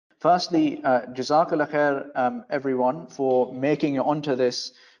Firstly, Jazakallah khair, everyone, for making it onto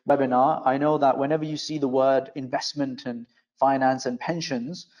this webinar. I know that whenever you see the word investment and finance and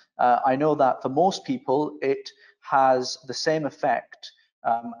pensions, I know that for most people, it has the same effect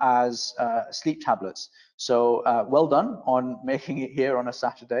as sleep tablets. So well done on making it here on a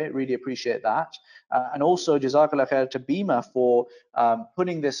Saturday. Really appreciate that. And also Jazakallah khair to Bima for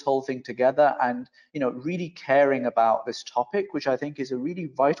putting this whole thing together and really caring about this topic, which I think is a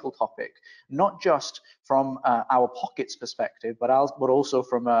really vital topic, not just from our pockets perspective, but also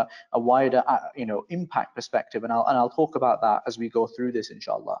from a wider impact perspective. And I'll talk about that as we go through this,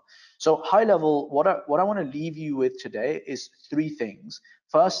 inshallah. So high level, what I want to leave you with today is three things.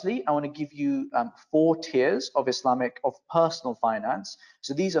 Firstly, I want to give you 4 tiers of personal finance.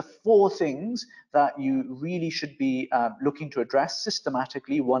 So these are 4 things that you really should be looking to address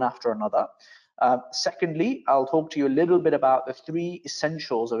systematically, one after another. Secondly, I'll talk to you a little bit about the 3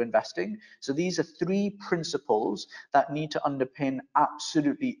 essentials of investing. So these are 3 principles that need to underpin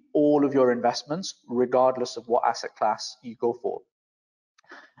absolutely all of your investments, regardless of what asset class you go for.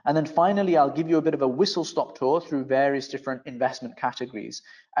 And then finally, I'll give you a bit of a whistle-stop tour through various different investment categories.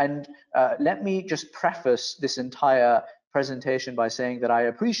 And let me just preface this entire presentation by saying that I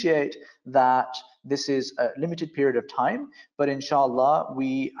appreciate that this is a limited period of time, but inshallah,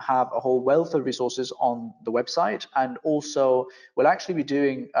 we have a whole wealth of resources on the website. And also, we'll actually be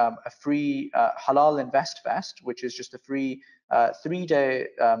doing a free Halal Invest Fest, which is just a free 3-day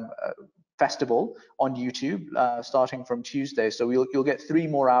festival on YouTube starting from Tuesday. So you'll get 3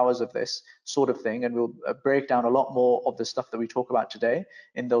 more hours of this sort of thing, and we'll break down a lot more of the stuff that we talk about today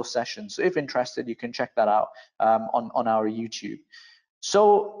in those sessions. So if interested, you can check that out on our YouTube.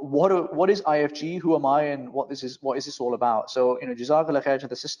 So what is IFG? Who am I, and what is this all about? So Jazakallah khair to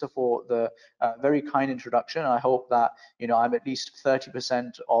the sister for the very kind introduction. I hope that I'm at least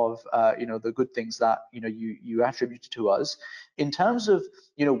 30% of the good things that you attributed to us. In terms of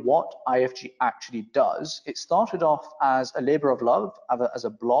what IFG actually does, it started off as a labor of love, as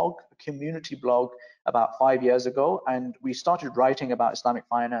a blog, a community blog, about 5 years ago, and we started writing about Islamic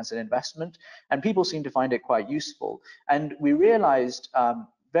finance and investment, and people seemed to find it quite useful. And we realized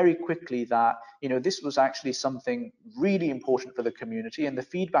very quickly that this was actually something really important for the community, and the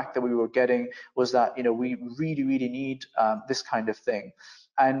feedback that we were getting was that we really need this kind of thing.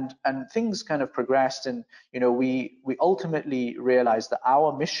 And things kind of progressed, and we ultimately realized that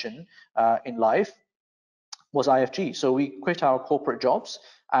our mission in life was IFG. So we quit our corporate jobs,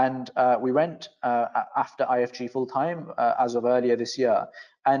 and we went after IFG full time as of earlier this year.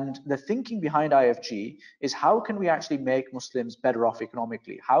 And the thinking behind IFG is, how can we actually make Muslims better off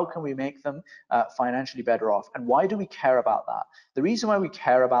economically? How can we make them financially better off? And why do we care about that? The reason why we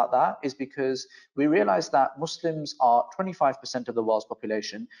care about that is because we realize that Muslims are 25% of the world's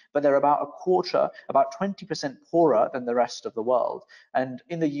population, but they're about a quarter, about 20% poorer than the rest of the world. And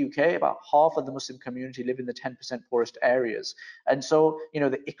in the UK, about half of the Muslim community live in the 10% poorest areas. And so,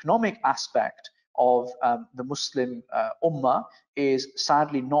 the economic aspect of the Muslim ummah is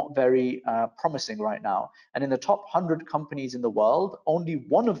sadly not very promising right now. And in the top 100 companies in the world, only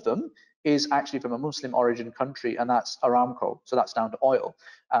one of them is actually from a Muslim origin country, and that's Aramco. So that's down to oil.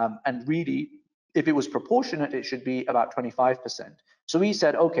 And really, if it was proportionate, it should be about 25%. So we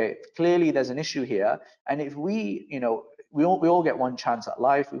said, okay, clearly there's an issue here. And if we, we all get one chance at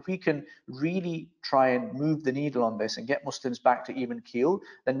life. If we can really try and move the needle on this and get Muslims back to even keel,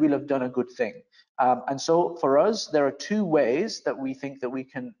 then we'll have done a good thing. And so for us, there are 2 ways that we think that we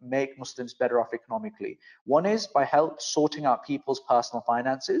can make Muslims better off economically. One is by sorting out people's personal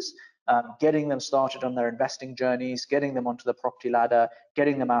finances, getting them started on their investing journeys, getting them onto the property ladder,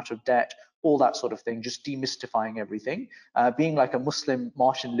 getting them out of debt, all that sort of thing, just demystifying everything, being like a Muslim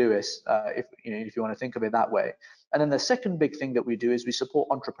Martin Lewis, if you want to think of it that way. And then the second big thing that we do is we support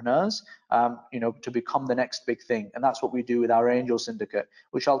entrepreneurs, to become the next big thing. And that's what we do with our Angel Syndicate,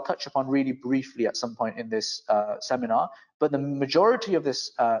 which I'll touch upon really briefly at some point in this seminar. But the majority of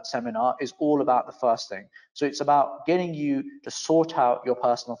this seminar is all about the first thing. So it's about getting you to sort out your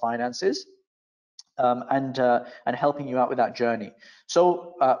personal finances, and helping you out with that journey.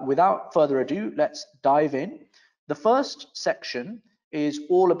 So without further ado, let's dive in. The first section is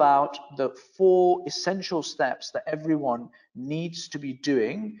all about the 4 essential steps that everyone needs to be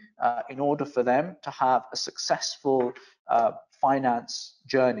doing in order for them to have a successful finance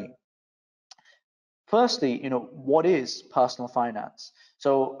journey. Firstly, what is personal finance?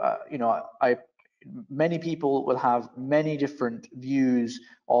 So, many people will have many different views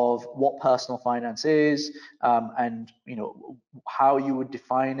of what personal finance is, and how you would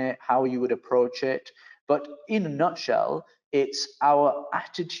define it, how you would approach it. But in a nutshell, It's our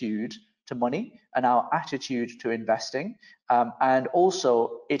attitude to money and our attitude to investing. And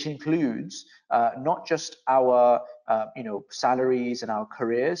also it includes not just our salaries and our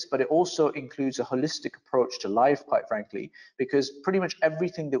careers, but it also includes a holistic approach to life, quite frankly, because pretty much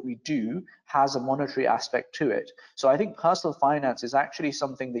everything that we do has a monetary aspect to it. So I think personal finance is actually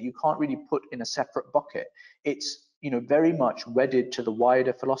something that you can't really put in a separate bucket. It's very much wedded to the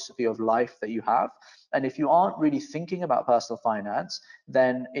wider philosophy of life that you have. And if you aren't really thinking about personal finance,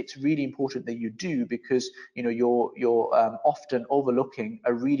 then it's really important that you do, because you're often overlooking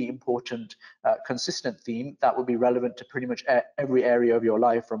a really important consistent theme that will be relevant to pretty much every area of your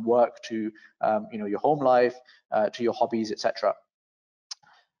life, from work to your home life, to your hobbies, etc.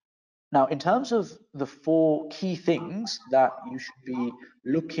 Now, in terms of the 4 key things that you should be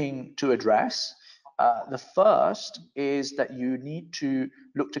looking to address, the first is that you need to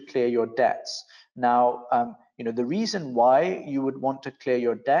look to clear your debts. Now, the reason why you would want to clear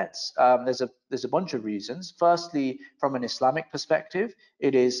your debts, there's a bunch of reasons. Firstly, from an Islamic perspective,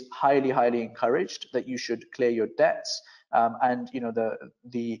 it is highly encouraged that you should clear your debts. And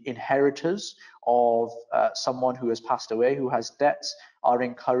the inheritors of someone who has passed away, who has debts, are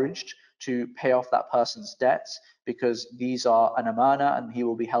encouraged to pay off that person's debts, because these are an amana and he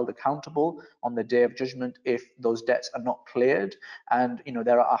will be held accountable on the day of judgment if those debts are not cleared. And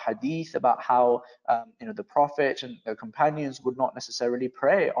there are hadith about how the Prophet and the companions would not necessarily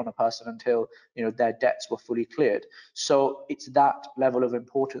pray on a person until their debts were fully cleared. So it's that level of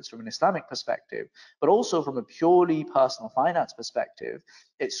importance from an Islamic perspective, but also from a purely personal finance perspective.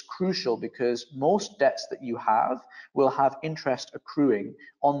 It's crucial because most debts that you have will have interest accruing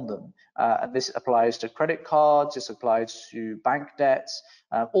on them. And this applies to credit cards, this applies to bank debts,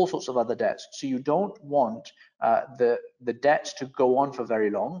 all sorts of other debts. So you don't want the debt to go on for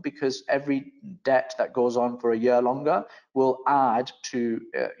very long, because every debt that goes on for a year longer will add to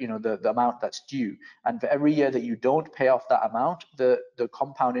the amount that's due. And for every year that you don't pay off that amount, the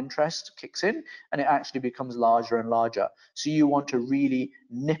compound interest kicks in and it actually becomes larger and larger. So you want to really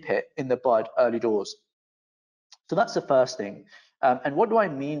nip it in the bud early doors. So that's the first thing. And what do I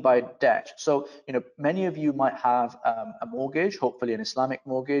mean by debt? So, many of you might have a mortgage, hopefully an Islamic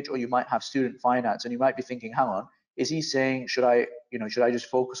mortgage, or you might have student finance, and you might be thinking, hang on, is he saying, should I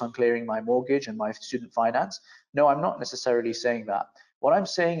just focus on clearing my mortgage and my student finance? No, I'm not necessarily saying that. What I'm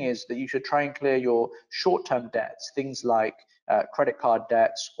saying is that you should try and clear your short-term debts, things like credit card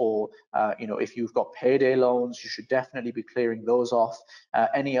debts, or if you've got payday loans, you should definitely be clearing those off.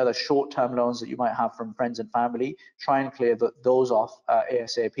 Any other short-term loans that you might have from friends and family, try and clear those off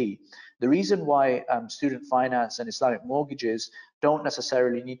ASAP. The reason why student finance and Islamic mortgages don't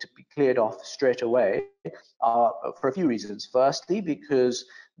necessarily need to be cleared off straight away are for a few reasons. Firstly, because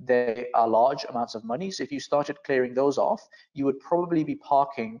they are large amounts of money. So if you started clearing those off, you would probably be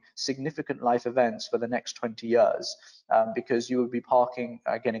parking significant life events for the next 20 years, because you would be parking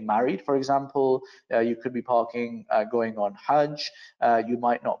getting married, for example. You could be parking going on Hajj. You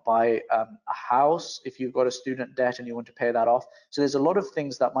might not buy a house if you've got a student debt and you want to pay that off. So there's a lot of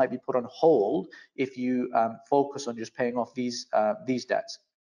things that might be put on hold if you focus on just paying off these debts.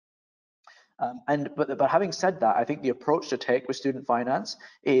 But having said that, I think the approach to take with student finance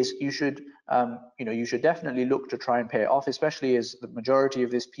is you should definitely look to try and pay it off, especially as the majority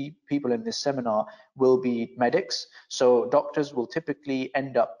of people in this seminar will be medics. So doctors will typically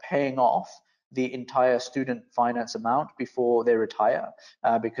end up paying off the entire student finance amount before they retire,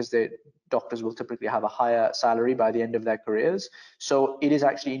 because doctors will typically have a higher salary by the end of their careers. So it is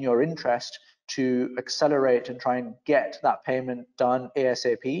actually in your interest to accelerate and try and get that payment done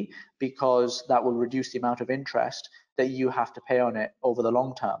ASAP, because that will reduce the amount of interest that you have to pay on it over the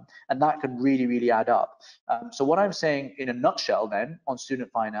long term. And that can really add up. So what I'm saying in a nutshell then on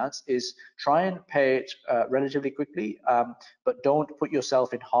student finance is try and pay it relatively quickly, but don't put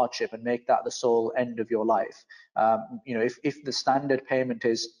yourself in hardship and make that the sole end of your life. If the standard payment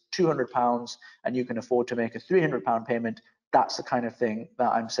is £200 and you can afford to make a £300 payment, that's the kind of thing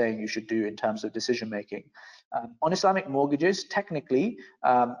that I'm saying you should do in terms of decision making. On Islamic mortgages, technically,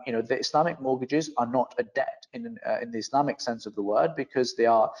 the Islamic mortgages are not a debt in the Islamic sense of the word, because they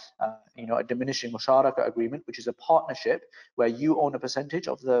are, a diminishing musharaka agreement, which is a partnership where you own a percentage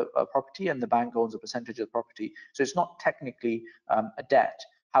of the property and the bank owns a percentage of the property. So it's not technically a debt.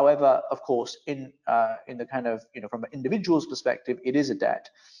 However, of course, in the kind of, from an individual's perspective, it is a debt.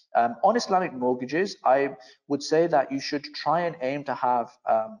 On Islamic mortgages, I would say that you should try and aim to have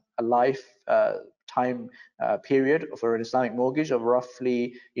a lifetime period for an Islamic mortgage of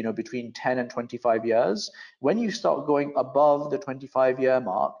roughly, between 10 and 25 years. When you start going above the 25-year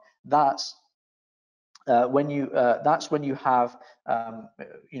mark, that's that's when you have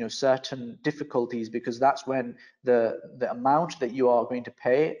certain difficulties, because that's when the amount that you are going to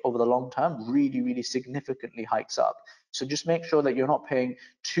pay over the long term really significantly hikes up. So just make sure that you're not paying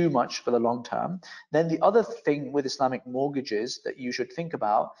too much for the long term. Then the other thing with Islamic mortgages that you should think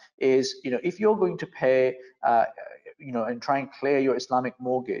about is, if you're going to pay and try and clear your Islamic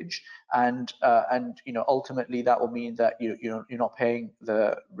mortgage, and ultimately that will mean that you're not paying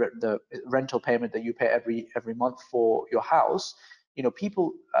the rental payment that you pay every month for your house.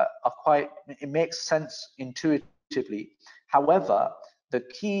 People are quite, it makes sense intuitively. However, the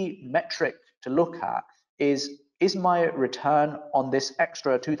key metric to look at is my return on this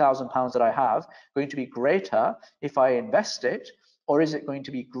extra £2,000 that I have going to be greater if I invest it, or is it going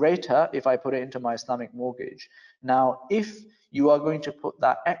to be greater if I put it into my Islamic mortgage? Now, if you are going to put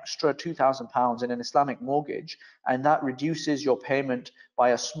that extra £2,000 in an Islamic mortgage, and that reduces your payment by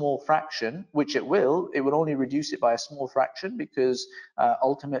a small fraction, which it will only reduce it by a small fraction, because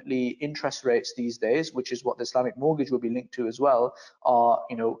ultimately interest rates these days, which is what the Islamic mortgage will be linked to as well, are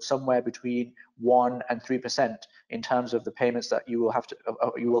somewhere between 1 and 3% in terms of the payments that you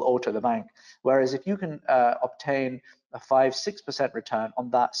will owe to the bank. Whereas if you can obtain a 5-6% return on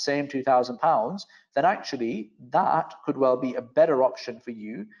that same £2,000, then actually that could well be a better option for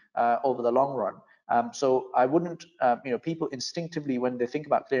you over the long run. So I wouldn't, people instinctively, when they think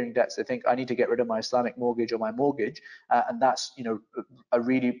about clearing debts, they think I need to get rid of my Islamic mortgage or my mortgage, and that's a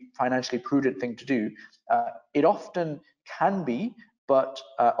really financially prudent thing to do. It often can be, but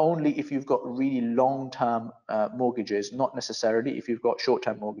only if you've got really long-term mortgages, not necessarily if you've got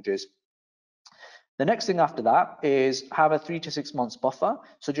short-term mortgages. The next thing after that is have a 3 to 6 months buffer.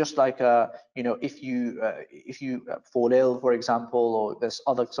 So just like if you fall ill, for example, or there's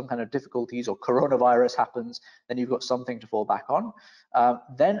some kind of difficulties, or coronavirus happens, then you've got something to fall back on.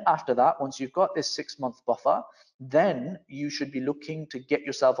 Then after that, once you've got this 6-month buffer, then you should be looking to get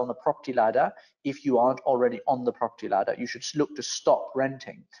yourself on the property ladder. If you aren't already on the property ladder, you should look to stop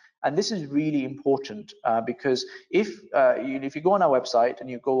renting. And this is really important because if you go on our website and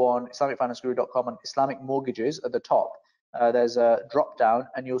you go on IslamicFinanceGuru.com and Islamic mortgages at the top, there's a drop down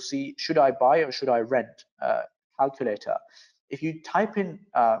and you'll see, should I buy or should I rent calculator. If you type in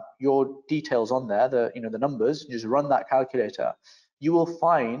your details on there, the numbers, just run that calculator, you will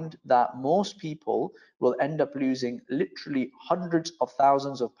find that most people will end up losing literally hundreds of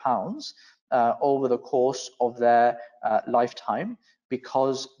thousands of pounds over the course of their lifetime,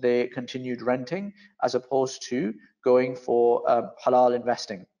 because they continued renting as opposed to going for halal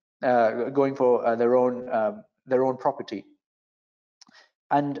investing, going for their own property.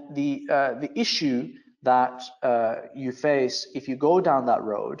 And the issue that you face if you go down that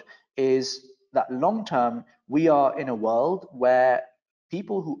road is that long term, we are in a world where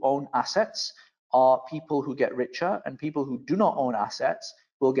people who own assets are people who get richer, and people who do not own assets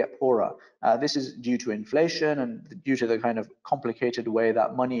will get poorer. This is due to inflation and due to the kind of complicated way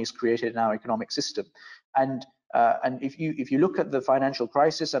that money is created in our economic system. And if you look at the financial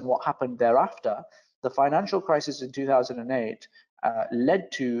crisis and what happened thereafter, the financial crisis in 2008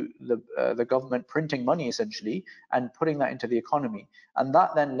 led to the government printing money essentially and putting that into the economy, and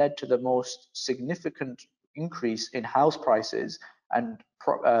that then led to the most significant increase in house prices and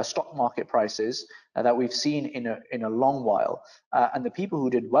stock market prices that we've seen in a long while. And the people who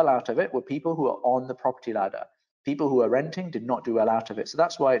did well out of it were people who are on the property ladder. People who are renting did not do well out of it. So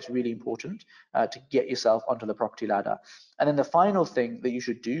that's why it's really important to get yourself onto the property ladder. And then the final thing that you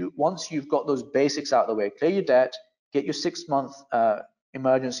should do, once you've got those basics out of the way, clear your debt, get your 6-month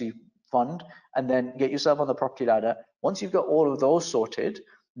emergency fund, and then get yourself on the property ladder. Once you've got all of those sorted,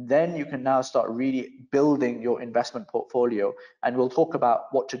 then you can now start really building your investment portfolio. And we'll talk about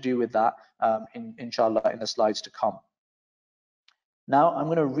what to do with that, inshallah, in the slides to come. Now, I'm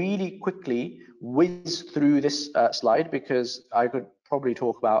going to really quickly whiz through this slide, because I could probably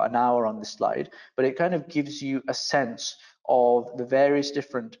talk about an hour on this slide, but it kind of gives you a sense of the various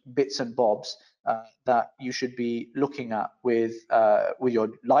different bits and bobs that you should be looking at with your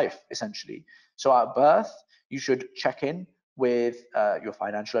life, essentially. So at birth, you should check in with your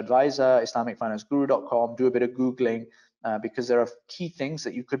financial advisor, IslamicFinanceGuru.com, do a bit of Googling, because there are key things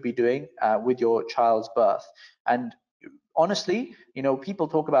that you could be doing with your child's birth. And honestly, people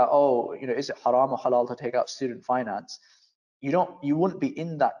talk about, oh, is it haram or halal to take out student finance? You wouldn't be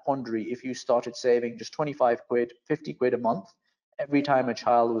in that quandary if you started saving just 25 quid, 50 quid a month every time a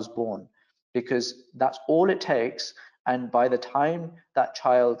child was born, because that's all it takes. And by the time that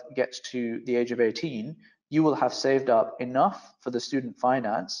child gets to the age of 18, you will have saved up enough for the student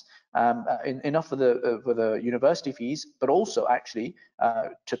finance, enough for the university fees, but also actually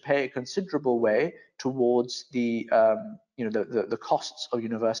to pay a considerable way towards the the costs of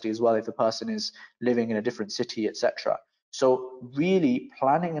university as well, if the person is living in a different city, etc. So really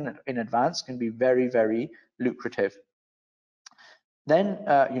planning in advance can be very, very lucrative. Then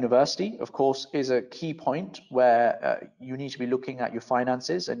university, of course, is a key point where you need to be looking at your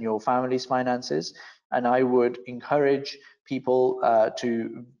finances and your family's finances. And I would encourage people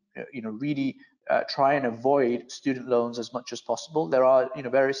to, really try and avoid student loans as much as possible. There are,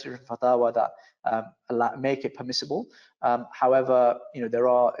 various different fatwa that make it permissible. However,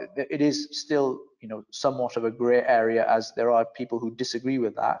 it is still, somewhat of a grey area, as there are people who disagree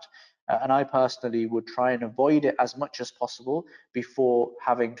with that. And I personally would try and avoid it as much as possible before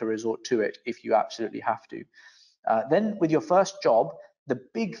having to resort to it if you absolutely have to. Then with your first job, the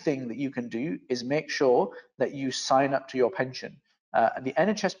big thing that you can do is make sure that you sign up to your pension. The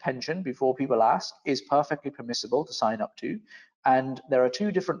NHS pension, before people ask, is perfectly permissible to sign up to. And there are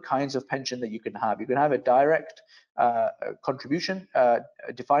two different kinds of pension that you can have. You can have a direct contribution,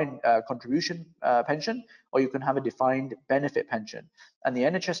 defined contribution pension, or you can have a defined benefit pension. And the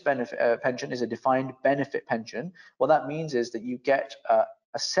NHS pension is a defined benefit pension. What that means is that you get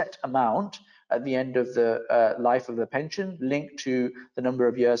a set amount at the end of the life of the pension, linked to the number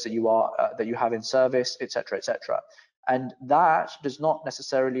of years that you have in service, etc., etc. And that does not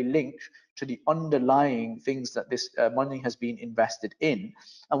necessarily link to the underlying things that this money has been invested in.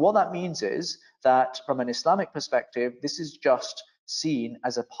 And what that means is that from an Islamic perspective, this is just seen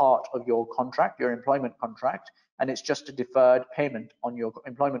as a part of your contract, your employment contract, and it's just a deferred payment on your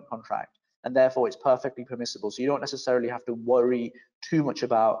employment contract. And therefore it's perfectly permissible. So you don't necessarily have to worry too much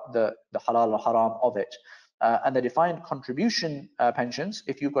about the halal or haram of it. And the defined contribution pensions,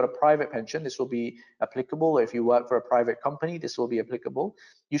 if you've got a private pension, this will be applicable. If you work for a private company, this will be applicable.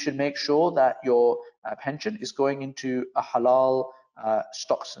 You should make sure that your pension is going into a halal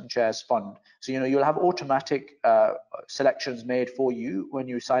stocks and shares fund. So you'll have automatic selections made for you when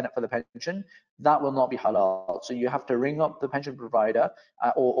you sign up for the pension. That will not be halal. So you have to ring up the pension provider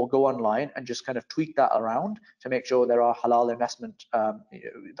or go online and just kind of tweak that around to make sure there are halal investment,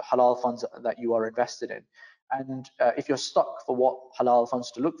 the halal funds that you are invested in. And if you're stuck for what halal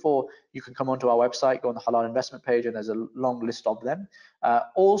funds to look for, you can come onto our website, go on the halal investment page, and there's a long list of them.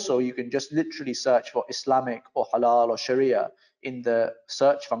 Also, you can just literally search for Islamic or halal or Sharia in the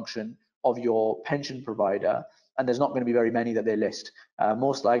search function of your pension provider, and there's not going to be very many that they list.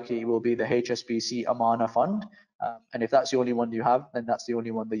 Most likely it will be the HSBC Amana Fund, and if that's the only one you have, then that's the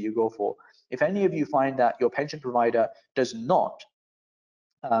only one that you go for. If any of you find that your pension provider does not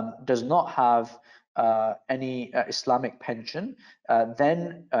have any Islamic pension,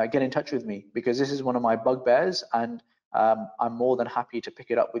 then get in touch with me, because this is one of my bugbears, and I'm more than happy to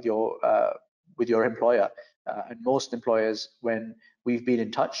pick it up with your employer. And most employers, when we've been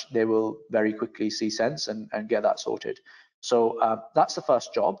in touch, they will very quickly see sense and get that sorted. So that's the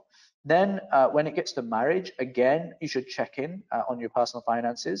first job. Then when it gets to marriage, again, you should check in on your personal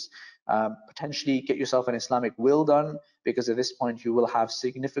finances. Potentially get yourself an Islamic will done, because at this point you will have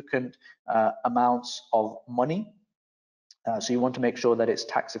significant amounts of money. So you want to make sure that it's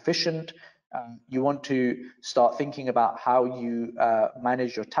tax efficient. You want to start thinking about how you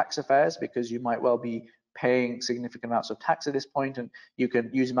manage your tax affairs, because you might well be paying significant amounts of tax at this point, and you can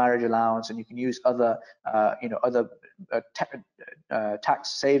use marriage allowance, and you can use other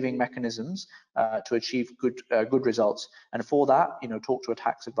tax saving mechanisms to achieve good results. And for that, talk to a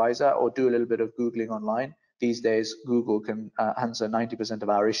tax advisor or do a little bit of Googling online. These days, Google can answer 90% of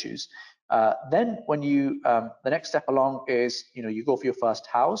our issues. Then when the next step along is, you go for your first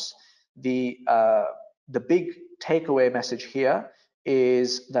house. The big takeaway message here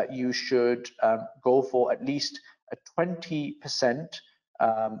is that you should go for at least a 20%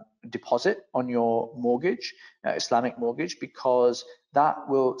 deposit on your mortgage, Islamic mortgage, because that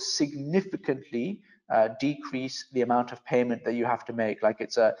will significantly decrease the amount of payment that you have to make. Like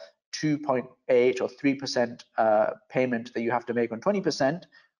it's a 2.8 or 3% payment that you have to make on 20%,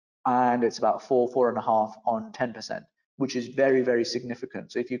 and it's about 4.5 on 10%, which is very, very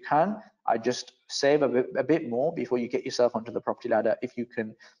significant. So if you can, I just save a bit more before you get yourself onto the property ladder, if you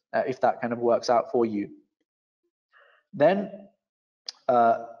can, if that kind of works out for you. Then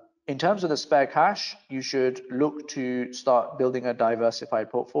in terms of the spare cash, you should look to start building a diversified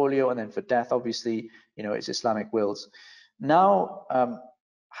portfolio. And then for death, obviously, it's Islamic wills. Now,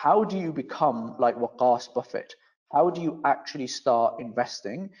 how do you become like Waqas Buffett? How do you actually start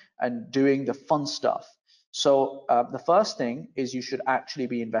investing and doing the fun stuff? So the first thing is you should actually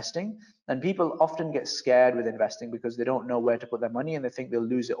be investing. And people often get scared with investing because they don't know where to put their money and they think they'll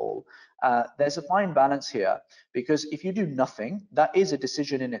lose it all. There's a fine balance here, because if you do nothing, that is a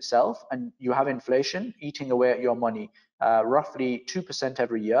decision in itself, and you have inflation eating away at your money, roughly 2%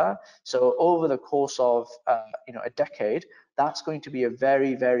 every year. So over the course of a decade, that's going to be a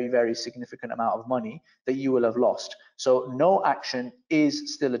very, very, very significant amount of money that you will have lost. So no action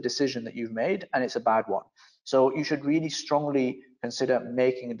is still a decision that you've made, and it's a bad one. So you should really strongly consider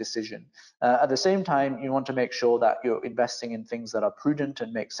making a decision. At the same time, you want to make sure that you're investing in things that are prudent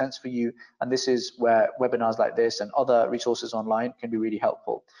and make sense for you. And this is where webinars like this and other resources online can be really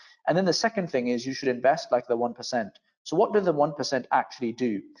helpful. And then the second thing is you should invest like the 1%. So what do the 1% actually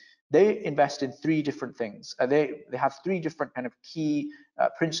do? They invest in three different things. They have three different kind of key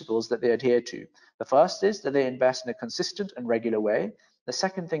principles that they adhere to. The first is that they invest in a consistent and regular way. The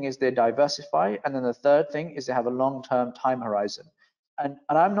second thing is they diversify. And then the third thing is they have a long-term time horizon. And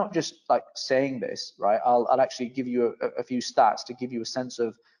I'm not just like saying this, right? I'll actually give you a few stats to give you a sense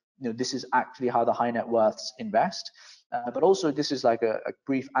of, this is actually how the high net worths invest. But also this is like a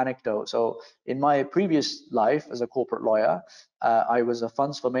brief anecdote. So in my previous life as a corporate lawyer, I was a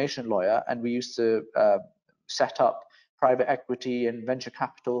funds formation lawyer, and we used to set up private equity and venture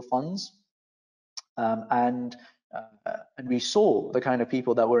capital funds. And we saw the kind of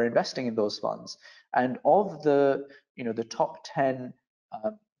people that were investing in those funds. And of the top 10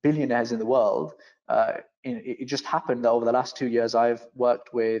 billionaires in the world, it just happened that over the last 2 years I've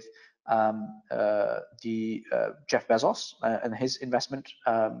worked with Jeff Bezos and his investment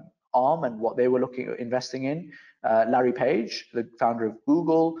arm and what they were investing in, Larry Page, the founder of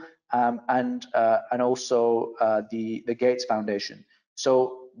Google, and also the Gates Foundation.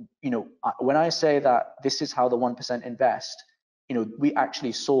 So when I say that this is how the 1% invest, we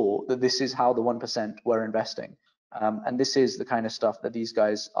actually saw that this is how the 1% were investing. And this is the kind of stuff that these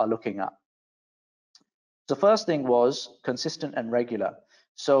guys are looking at. The first thing was consistent and regular.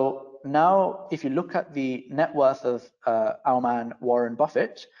 So now if you look at the net worth of our man Warren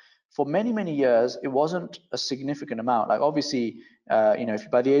Buffett, for many, many years, it wasn't a significant amount. Like obviously,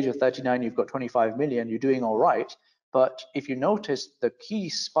 if by the age of 39, you've got 25 million, you're doing all right. But if you notice, the key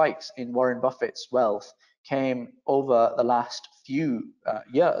spikes in Warren Buffett's wealth came over the last few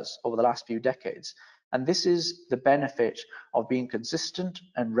years, over the last few decades. And this is the benefit of being consistent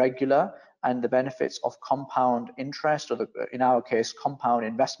and regular, and the benefits of compound interest, or in our case, compound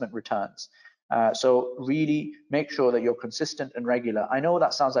investment returns. So really make sure that you're consistent and regular. I know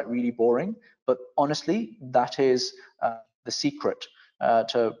that sounds like really boring, but honestly, that is the secret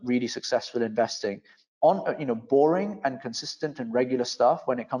to really successful investing. Boring and consistent and regular stuff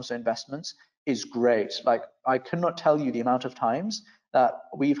when it comes to investments is great. Like I cannot tell you the amount of times that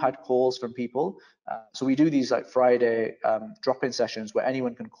we've had calls from people. So we do these like Friday drop-in sessions where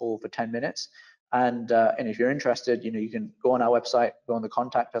anyone can call for 10 minutes. And if you're interested, you can go on our website, go on the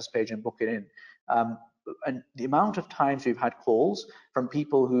contact us page and book it in. And the amount of times we've had calls from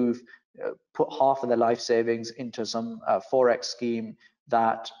people who've put half of their life savings into some Forex scheme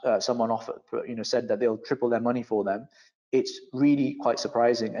that someone offered, said that they'll triple their money for them. It's really quite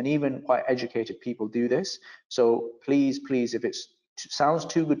surprising, and even quite educated people do this. So please, if it sounds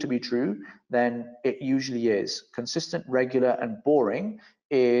too good to be true, then it usually is. Consistent, regular, and boring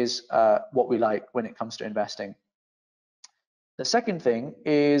is what we like when it comes to investing. The second thing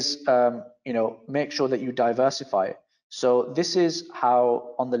is, make sure that you diversify. So this is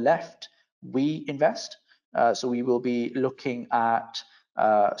how on the left we invest. So we will be looking at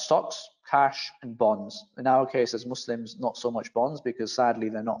stocks, cash, and bonds. In our case, as Muslims, not so much bonds because sadly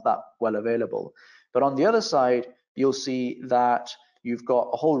they're not that well available. But on the other side, you'll see that you've got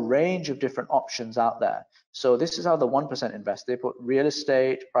a whole range of different options out there. So this is how the 1% invest. They put real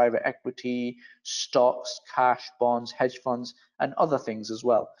estate, private equity, stocks, cash, bonds, hedge funds, and other things as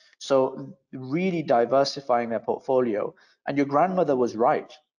well. So really diversifying their portfolio. And your grandmother was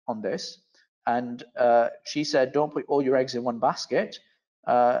right on this. And she said, don't put all your eggs in one basket.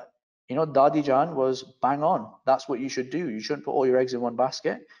 Dadi Jan was bang on. That's what you should do. You shouldn't put all your eggs in one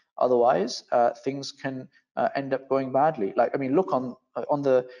basket. Otherwise, things can end up going badly. Like, I mean, look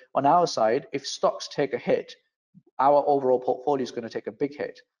on our side, if stocks take a hit, our overall portfolio is going to take a big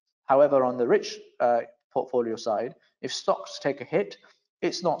hit. However, on the rich portfolio side, if stocks take a hit,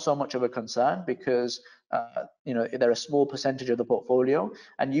 it's not so much of a concern because they're a small percentage of the portfolio,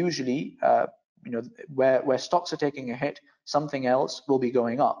 and usually where stocks are taking a hit, something else will be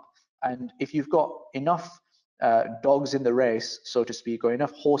going up. And if you've got enough dogs in the race, so to speak, or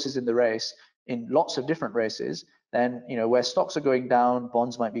enough horses in the race in lots of different races, then where stocks are going down,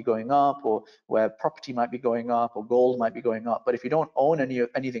 bonds might be going up, or where property might be going up, or gold might be going up. But if you don't own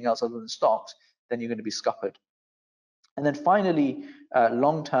anything else other than stocks, then you're going to be scuppered. And then finally,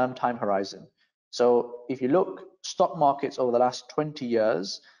 long-term time horizon. So if you look, stock markets over the last 20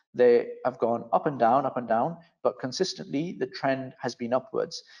 years, they have gone up and down, but consistently the trend has been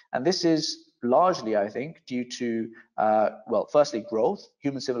upwards. And this is largely, I think, due to, well, firstly, growth.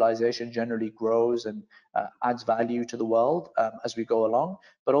 Human civilization generally grows and adds value to the world as we go along.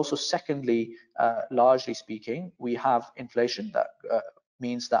 But also, secondly, largely speaking, we have inflation that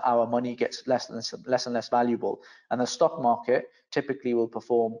means that our money gets less and less valuable. And the stock market typically will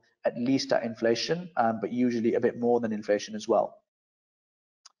perform at least at inflation, but usually a bit more than inflation as well.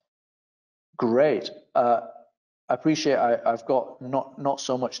 Great. I appreciate I've got not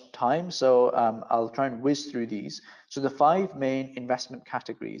so much time, so I'll try and whiz through these. So the 5 main investment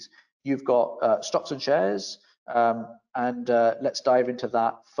categories. You've got stocks and shares, and let's dive into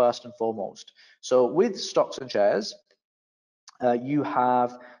that first and foremost. So with stocks and shares, you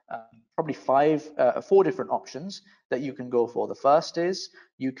have probably 4 different options that you can go for. The first is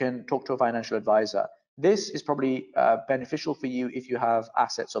you can talk to a financial advisor. This is probably beneficial for you if you have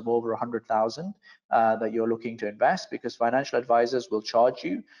assets of over 100,000 that you're looking to invest, because financial advisors will charge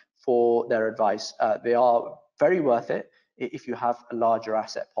you for their advice. They are very worth it if you have a larger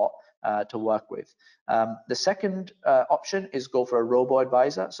asset pot to work with. The second option is go for a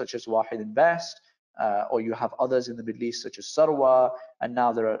robo-advisor such as Wahid Invest, or you have others in the Middle East such as Sarwa, and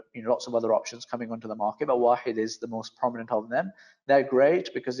now there are lots of other options coming onto the market, but Wahid is the most prominent of them. They're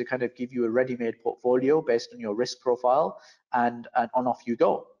great because they kind of give you a ready-made portfolio based on your risk profile, and on off you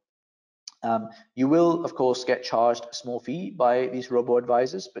go. You will, of course, get charged a small fee by these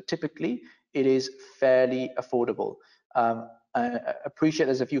robo-advisors, but typically it is fairly affordable. I appreciate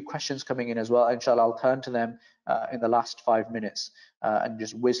there's a few questions coming in as well. Inshallah, I'll turn to them in the last 5 minutes and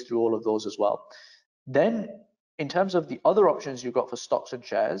just whiz through all of those as well. Then, in terms of the other options you've got for stocks and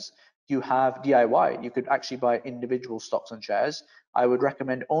shares, you have DIY. You could actually buy individual stocks and shares. I would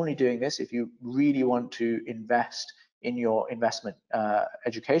recommend only doing this if you really want to invest in your investment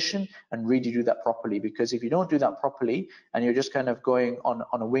education and really do that properly. Because if you don't do that properly and you're just kind of going on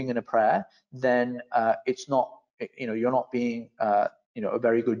a wing and a prayer, then it's not, you're not being a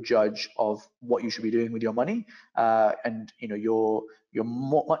very good judge of what you should be doing with your money, and you're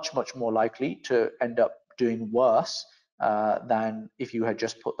much more likely to end up doing worse than if you had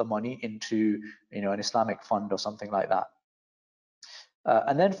just put the money into an Islamic fund or something like that.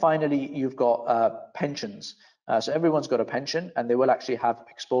 And then finally, you've got pensions. So everyone's got a pension, and they will actually have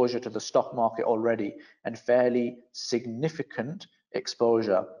exposure to the stock market already, and fairly significant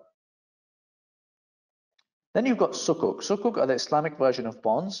exposure. Then you've got Sukuk. Sukuk are the Islamic version of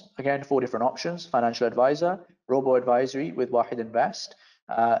bonds. Again, 4 different options: financial advisor, robo-advisory with Wahid Invest.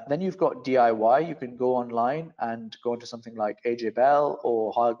 Then you've got DIY. You can go online and go into something like AJ Bell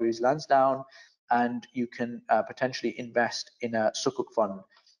or Hargreaves Lansdown, and you can potentially invest in a Sukuk fund.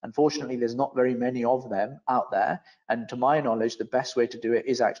 Unfortunately, there's not very many of them out there, and to my knowledge, the best way to do it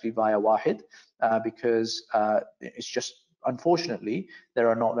is actually via Wahid, because it's just, unfortunately, there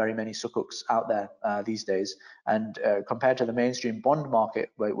are not very many sukuks out there these days. And compared to the mainstream bond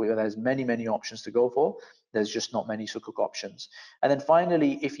market, where there's many options to go for, there's just not many sukuk options. And then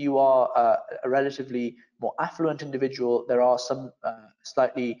finally, if you are a relatively more affluent individual, there are some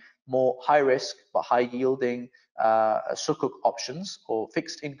slightly more high risk but high yielding sukuk options or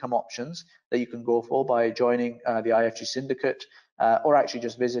fixed income options that you can go for by joining the IFG syndicate, or actually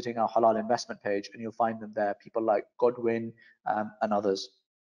just visiting our halal investment page, and you'll find them there, people like Godwin and others.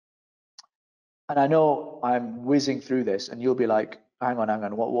 And I know I'm whizzing through this and you'll be like, hang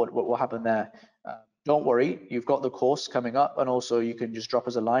on, what happened there? Don't worry, you've got the course coming up, and also you can just drop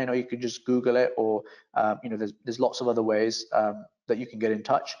us a line, or you can just Google it, or there's lots of other ways that you can get in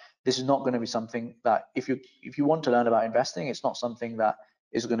touch. This is not going to be something that, if you want to learn about investing, it's not something that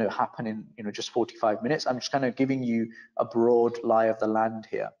is going to happen in just 45 minutes. I'm just kind of giving you a broad lie of the land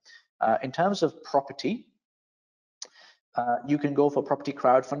here. In terms of property, you can go for property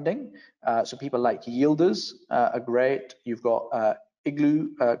crowdfunding. So people like Yielders are great. You've got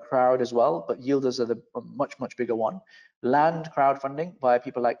Igloo crowd as well, but Yielders are the much bigger one. Land crowdfunding by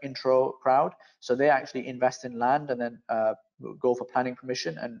people like Intro Crowd. So they actually invest in land and then go for planning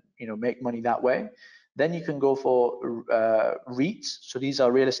permission and make money that way. Then you can go for REITs. So these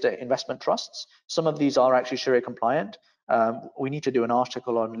are real estate investment trusts. Some of these are actually Sharia compliant. We need to do an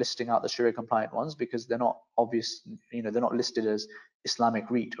article on listing out the Sharia compliant ones, because they're not obvious, they're not listed as Islamic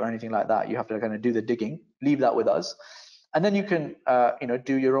REIT or anything like that. You have to kind of do the digging. Leave that with us. And then you can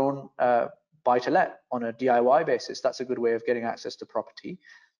do your own buy to let on a DIY basis. That's a good way of getting access to property.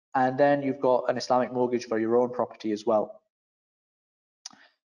 And then you've got an Islamic mortgage for your own property as well.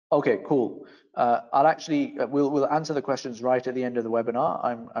 Okay, cool. I'll actually we'll answer the questions right at the end of the webinar.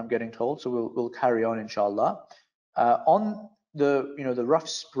 I'm getting told, so we'll carry on, inshallah. On the the rough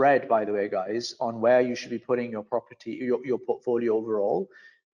spread, by the way, guys, on where you should be putting your property, your portfolio overall.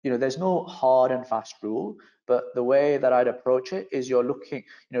 There's no hard and fast rule, but the way that I'd approach it is you're looking,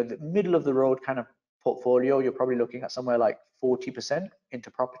 the middle of the road kind of portfolio. You're probably looking at somewhere like 40%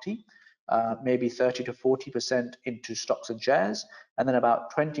 into property, maybe 30 to 40% into stocks and shares, and then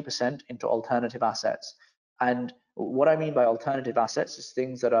about 20% into alternative assets. And what I mean by alternative assets is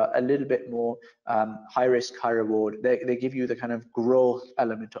things that are a little bit more high risk, high reward. They give you the kind of growth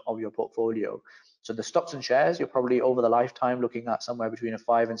element of your portfolio. So the stocks and shares, you're probably over the lifetime looking at somewhere between a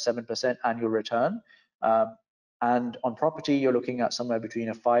 5 and 7% annual return. And on property, you're looking at somewhere between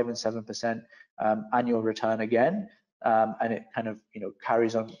a 5 and 7% annual return again. And it kind of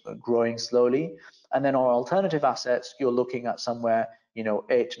carries on growing slowly. And then on alternative assets, you're looking at somewhere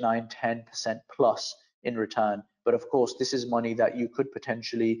 8, 9, 10% plus in return. But of course, this is money that you could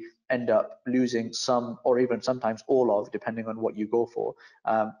potentially end up losing some, or even sometimes all of, depending on what you go for.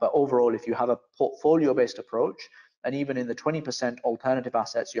 But overall, if you have a portfolio-based approach, and even in the 20% alternative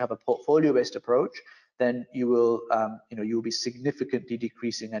assets, you have a portfolio-based approach, then you will be significantly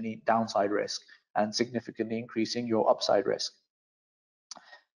decreasing any downside risk and significantly increasing your upside risk.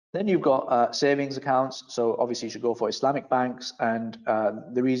 Then you've got savings accounts. So obviously you should go for Islamic banks, and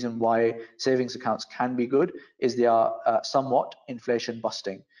the reason why savings accounts can be good is they are somewhat inflation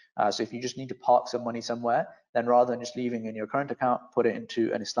busting. So if you just need to park some money somewhere, then rather than just leaving in your current account, put it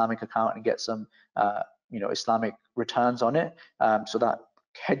into an Islamic account and get some Islamic returns on it. So that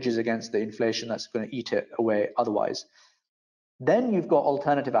hedges against the inflation that's going to eat it away otherwise. Then you've got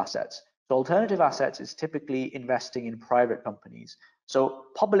alternative assets. So alternative assets is typically investing in private companies. So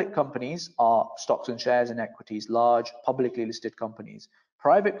public companies are stocks and shares and equities, large publicly listed companies.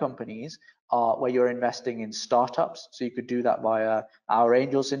 Private companies are where you're investing in startups. So you could do that via our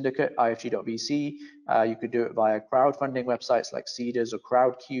angel syndicate, ifg.vc. You could do it via crowdfunding websites like Seedrs or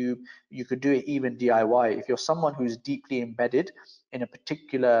Crowdcube. You could do it even DIY. If you're someone who's deeply embedded in a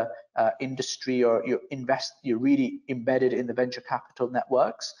particular industry, or you're really embedded in the venture capital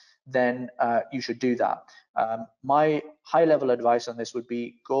networks, then you should do that. My high level advice on this would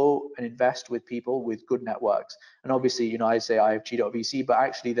be go and invest with people with good networks. And obviously, I say ifg.vc, but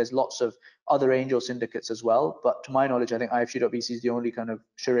actually there's lots of other angel syndicates as well. But to my knowledge, I think ifg.vc is the only kind of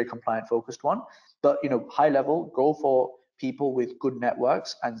Sharia compliant focused one. But high level, go for people with good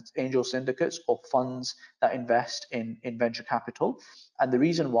networks and angel syndicates or funds that invest in venture capital. And the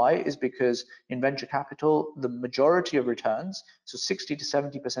reason why is because in venture capital, the majority of returns, so 60 to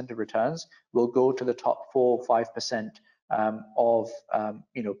 70% of returns, will go to the top 4 or 5% of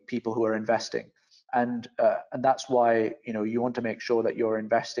people who are investing. And that's why you want to make sure that you're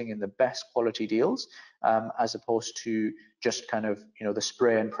investing in the best quality deals, as opposed to just kind of the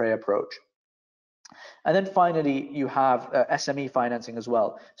spray and pray approach. And then finally, you have SME financing as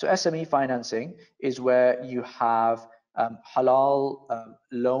well. So SME financing is where you have halal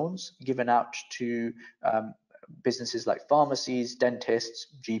loans given out to businesses like pharmacies, dentists,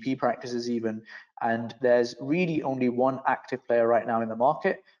 GP practices even. And there's really only one active player right now in the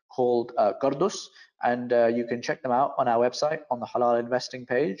market called Qardus. And you can check them out on our website on the halal investing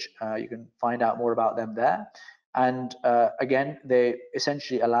page. You can find out more about them there. And again, they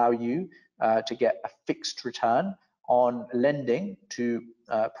essentially allow you to get a fixed return on lending to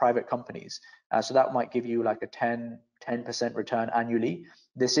private companies. So that might give you like a 10% return annually.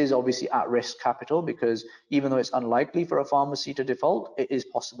 This is obviously at-risk capital, because even though it's unlikely for a pharmacy to default, it is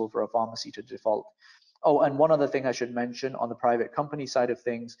possible for a pharmacy to default. Oh, and one other thing I should mention on the private company side of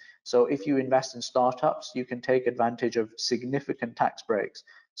things. So if you invest in startups, you can take advantage of significant tax breaks.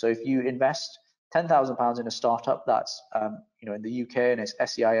 So if you invest £10,000 in a startup that's in the UK and it's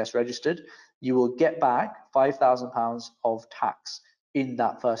SEIS registered, you will get back £5,000 of tax in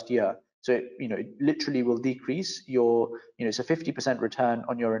that first year. So it literally will decrease your, it's a 50% return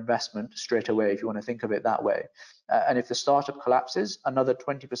on your investment straight away, if you want to think of it that way. And if the startup collapses, another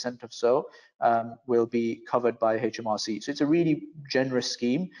 20% of so will be covered by HMRC. So it's a really generous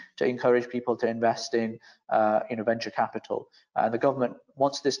scheme to encourage people to invest in venture capital. The government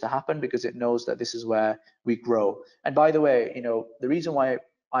wants this to happen because it knows that this is where we grow. And by the way, the reason why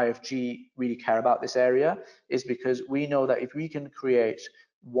IFG really care about this area is because we know that if we can create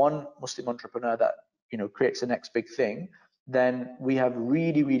one Muslim entrepreneur that creates the next big thing, then we have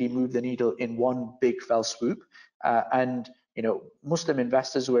really moved the needle in one big fell swoop. And Muslim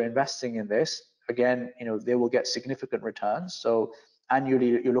investors who are investing in this, again, they will get significant returns. So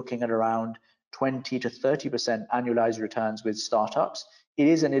annually, you're looking at around 20 to 30% annualized returns with startups. It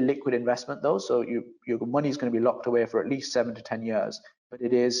is an illiquid investment though, so your money is going to be locked away for at least 7 to 10 years. But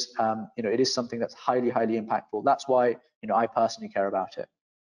it is, it is something that's highly, highly impactful. That's why, I personally care about it.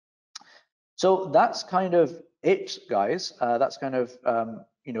 So that's kind of it, guys. That's kind of,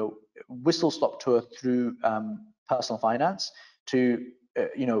 whistle-stop tour through personal finance to,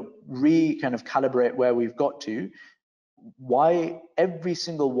 kind of calibrate where we've got to. Why every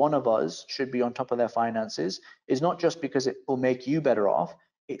single one of us should be on top of their finances is not just because it will make you better off.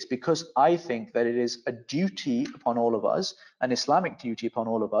 It's because I think that it is a duty upon all of us, an Islamic duty upon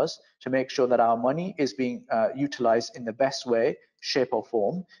all of us, to make sure that our money is being utilized in the best way, shape or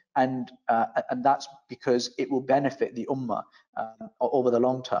form. And that's because it will benefit the ummah over the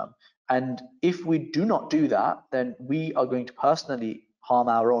long term. And if we do not do that, then we are going to personally harm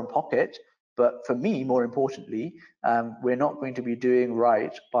our own pocket. But for me, more importantly, we're not going to be doing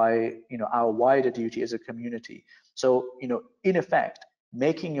right by our wider duty as a community. So in effect,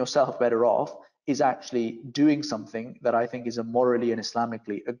 making yourself better off is actually doing something that I think is a morally and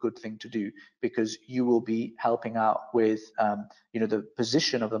Islamically a good thing to do, because you will be helping out with the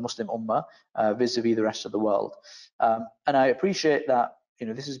position of the Muslim Ummah vis-a-vis the rest of the world. And I appreciate that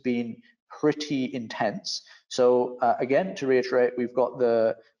this has been pretty intense. So again, to reiterate, we've got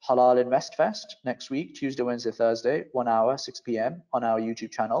the Halal Invest Fest next week, Tuesday, Wednesday, Thursday, 1 hour, 6 p.m. on our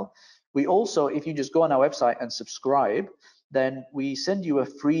YouTube channel. We also, if you just go on our website and subscribe, then we send you a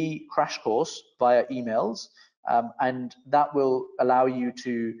free crash course via emails, and that will allow you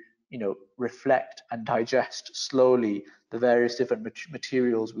to reflect and digest slowly the various different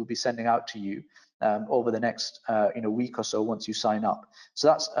materials we'll be sending out to you over the next week or so once you sign up. So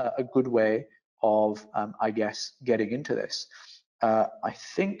that's a good way of, I guess, getting into this. I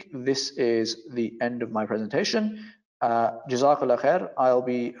think this is the end of my presentation. Jazakallah khair. I'll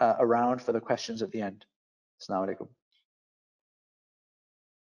be around for the questions at the end. Assalamu alaikum.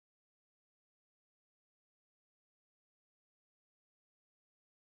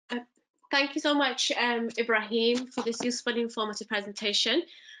 Thank you so much, Ibrahim, for this useful, informative presentation.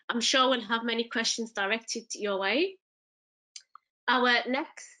 I'm sure we'll have many questions directed your way. Our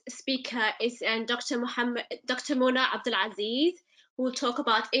next speaker is Dr. Mona Abdulaziz, who will talk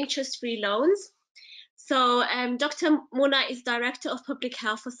about interest-free loans. So Dr. Mona is Director of Public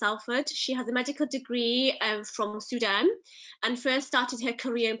Health for Salford. She has a medical degree from Sudan and first started her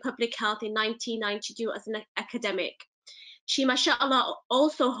career in public health in 1992 as an academic. She, mashallah,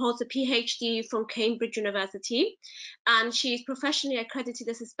 also holds a PhD from Cambridge University, and she is professionally accredited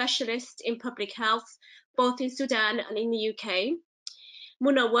as a specialist in public health, both in Sudan and in the UK.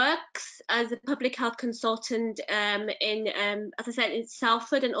 Mona works as a public health consultant as I said, in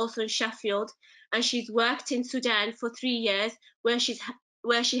Salford and also in Sheffield, and she's worked in Sudan for 3 years, where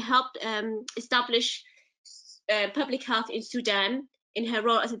she helped establish public health in Sudan in her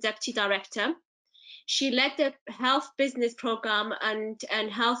role as a deputy director. She led the health business program and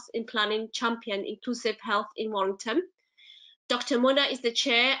health in planning champion inclusive health in Warrington. Dr. Mona is the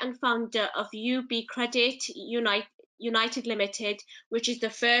chair and founder of YourB Credit United Limited, which is the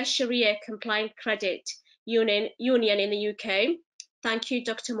first Sharia compliant credit union in the UK. Thank you,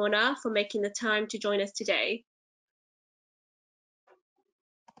 Dr. Mona, for making the time to join us today.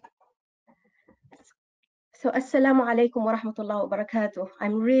 So Assalamu alaikum wa rahmatullahi wa barakatuh.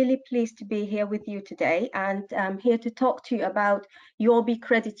 I'm really pleased to be here with you today, and I'm here to talk to you about YourB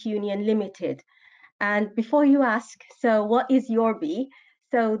Credit Union Limited. And before you ask, so what is YourB?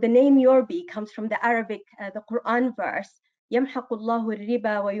 So the name YourB comes from the Arabic, the Quran verse, يَمْحَقُ اللَّهُ الرِّبَى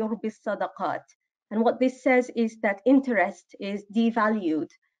وَيُرْبِي الصَّدَقَاتِ. And what this says is that interest is devalued,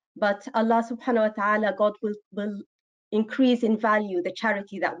 but Allah subhanahu wa ta'ala, God will increase in value the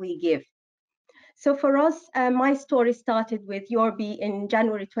charity that we give. So for us, my story started with YourB in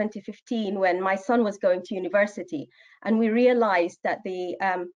January 2015 when my son was going to university, and we realized that the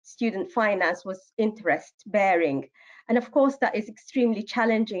student finance was interest bearing. And of course, that is extremely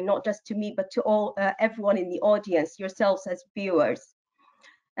challenging, not just to me, but to all everyone in the audience, yourselves as viewers.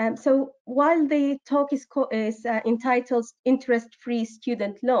 So while the talk is entitled Interest-Free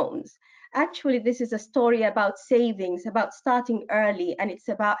Student Loans, actually, this is a story about savings, about starting early, and it's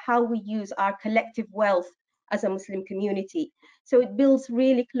about how we use our collective wealth as a Muslim community. So it builds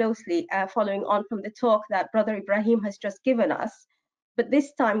really closely, following on from the talk that Brother Ibrahim has just given us. But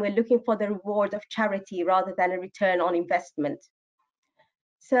this time, we're looking for the reward of charity rather than a return on investment.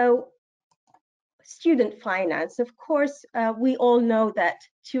 So student finance. Of course, we all know that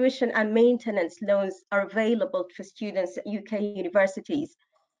tuition and maintenance loans are available for students at UK universities,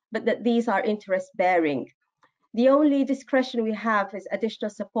 but that these are interest bearing. The only discretion we have is additional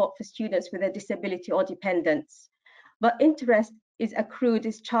support for students with a disability or dependents. But interest is accrued,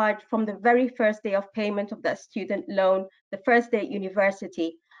 is charged from the very first day of payment of that student loan, the first day at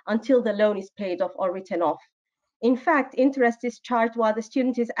university, until the loan is paid off or written off. In fact, interest is charged while the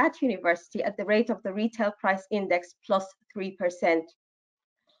student is at university at the rate of the retail price index plus 3%.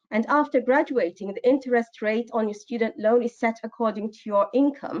 And after graduating, the interest rate on your student loan is set according to your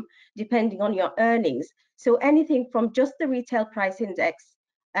income, depending on your earnings. So anything from just the retail price index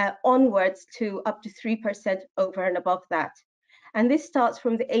onwards to up to 3% over and above that. And this starts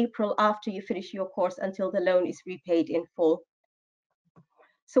from the April after you finish your course until the loan is repaid in full.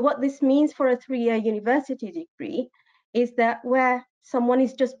 So what this means for a 3-year university degree is that where someone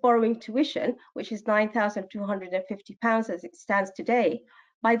is just borrowing tuition, which is £9,250 as it stands today,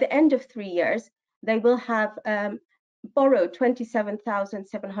 by the end of 3 years, they will have borrowed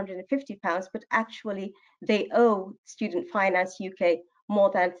 £27,750, but actually they owe Student Finance UK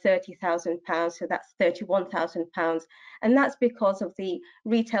more than £30,000, so that's £31,000. And that's because of the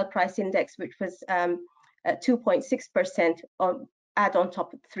retail price index, which was 2.6% add on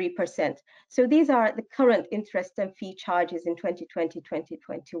top of 3%. So these are the current interest and fee charges in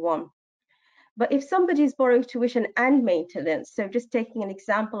 2020-2021. But if somebody is borrowing tuition and maintenance, so just taking an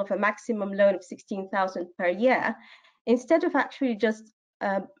example of a maximum loan of 16,000 per year, instead of actually just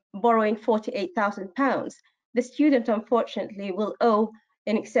borrowing £48,000, the student unfortunately will owe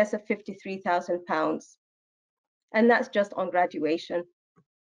in excess of £53,000. And that's just on graduation.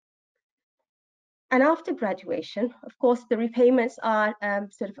 And after graduation, of course, the repayments are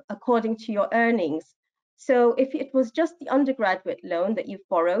sort of according to your earnings. So if it was just the undergraduate loan that you've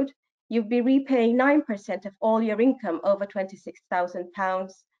borrowed, you'll be repaying 9% of all your income over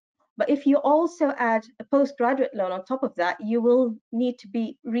 £26,000. But if you also add a postgraduate loan on top of that, you will need to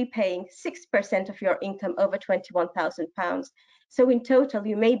be repaying 6% of your income over £21,000. So in total,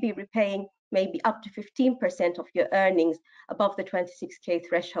 you may be repaying maybe up to 15% of your earnings above the 26K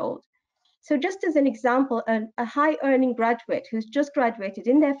threshold. So just as an example, a high earning graduate who's just graduated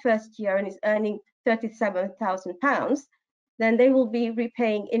in their first year and is earning £37,000, then they will be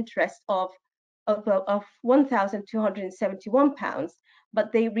repaying interest of £1,271,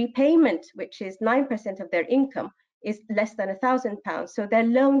 but the repayment, which is 9% of their income, is less than £1,000. So their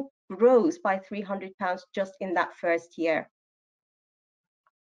loan grows by £300 just in that first year.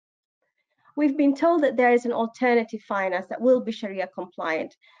 We've been told that there is an alternative finance that will be Sharia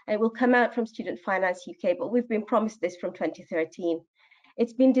compliant, and it will come out from Student Finance UK, but we've been promised this from 2013.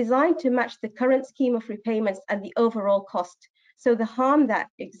 It's been designed to match the current scheme of repayments and the overall cost. So the harm that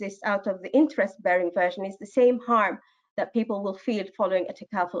exists out of the interest-bearing version is the same harm that people will feel following a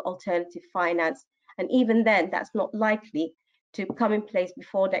takaful alternative finance. And even then, that's not likely to come in place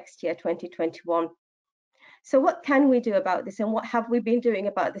before next year, 2021. So what can we do about this, and what have we been doing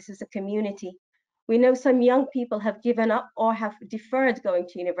about this as a community? We know some young people have given up or have deferred going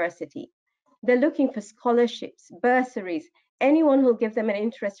to university. They're looking for scholarships, bursaries, anyone who'll give them an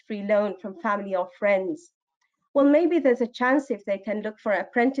interest-free loan from family or friends. Well, maybe there's a chance if they can look for an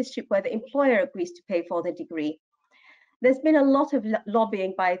apprenticeship where the employer agrees to pay for the degree. There's been a lot of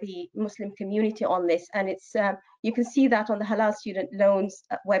lobbying by the Muslim community on this, and it's you can see that on the Halal Student Loans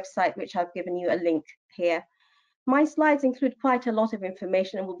website, which I've given you a link here. My slides include quite a lot of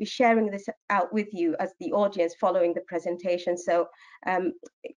information, and we'll be sharing this out with you as the audience following the presentation, so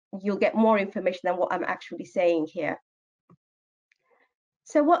you'll get more information than what I'm actually saying here.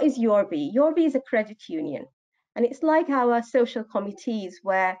 So what is YourB? YourB is a credit union, and it's like our social committees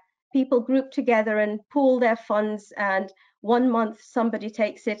where people group together and pool their funds, and one month somebody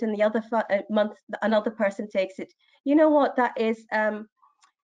takes it and the other month another person takes it. You know what that is?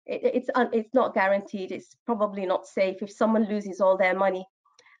 It's not guaranteed. It's probably not safe if someone loses all their money,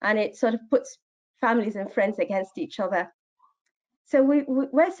 and it sort of puts families and friends against each other. So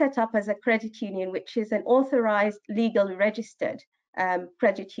we're set up as a credit union, which is an authorized, legal, registered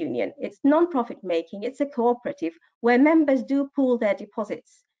credit union. It's non-profit making. It's a cooperative where members do pool their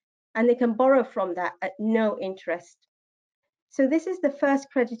deposits, and they can borrow from that at no interest. So this is the first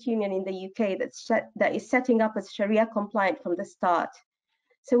credit union in the UK that is setting up as Sharia compliant from the start.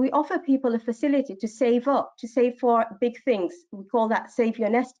 So we offer people a facility to save up, to save for big things. We call that save your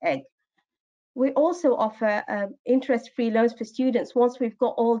nest egg. We also offer interest-free loans for students once we've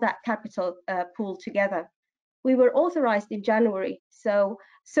got all that capital pooled together. We were authorized in January, so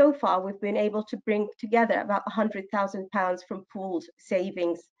far we've been able to bring together about £100,000 from pooled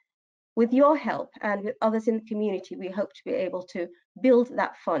savings. With your help and with others in the community, we hope to be able to build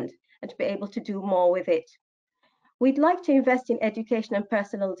that fund and to be able to do more with it. We'd like to invest in education and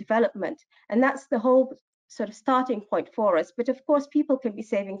personal development, and that's the whole sort of starting point for us. But of course, people can be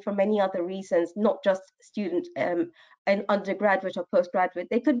saving for many other reasons, not just student and undergraduate or postgraduate.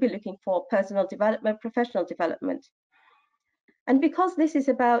 They could be looking for personal development, professional development. And because this is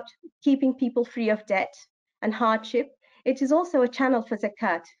about keeping people free of debt and hardship, it is also a channel for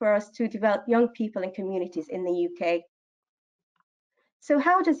zakat for us to develop young people and communities in the UK. So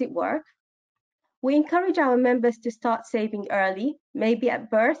how does it work? We encourage our members to start saving early, maybe at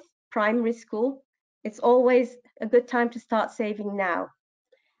birth, primary school. It's always a good time to start saving now.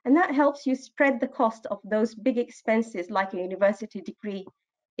 And that helps you spread the cost of those big expenses like a university degree.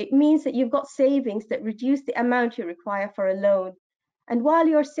 It means that you've got savings that reduce the amount you require for a loan. And while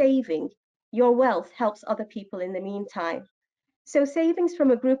you're saving, your wealth helps other people in the meantime. So savings from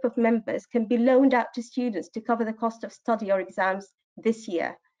a group of members can be loaned out to students to cover the cost of study or exams this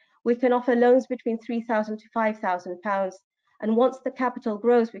year. We can offer loans between £3,000 to £5,000, and once the capital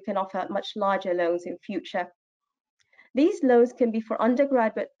grows, we can offer much larger loans in future. These loans can be for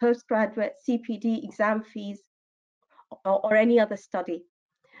undergraduate, postgraduate, CPD exam fees, or any other study.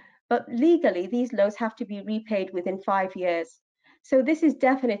 But legally, these loans have to be repaid within 5 years. So this is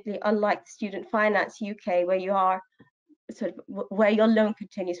definitely unlike Student Finance UK, where you are where your loan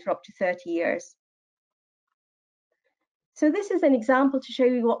continues for up to 30 years. So this is an example to show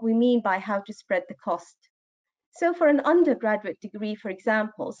you what we mean by how to spread the cost. So for an undergraduate degree, for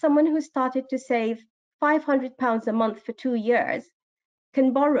example, someone who started to save £500 a month for 2 years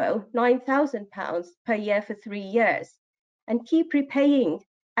can borrow £9,000 per year for 3 years and keep repaying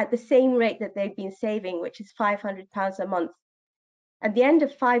at the same rate that they've been saving, which is £500 a month. At the end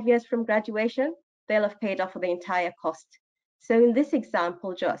of 5 years from graduation, they'll have paid off for the entire cost. So in this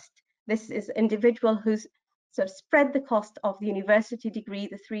example, this is an individual who's sort of spread the cost of the university degree,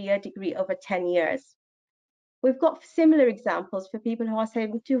 the 3-year degree, over 10 years. We've got similar examples for people who are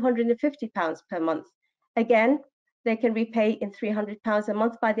saving £250 per month. Again, they can repay in £300 a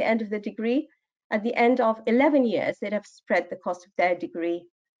month by the end of the degree. At the end of 11 years, they'd have spread the cost of their degree.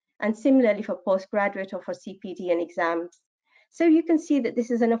 And similarly for postgraduate or for CPD and exams. So you can see that this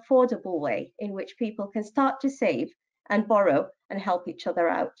is an affordable way in which people can start to save and borrow and help each other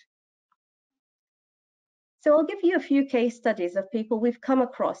out. So I'll give you a few case studies of people we've come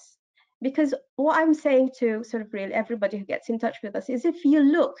across, because what I'm saying to sort of really everybody who gets in touch with us is if you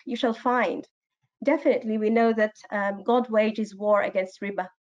look, you shall find. Definitely, we know that God wages war against riba.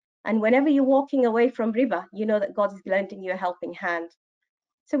 And whenever you're walking away from riba, you know that God is lending you a helping hand.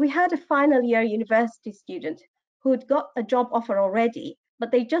 So we had a final year university student who'd got a job offer already,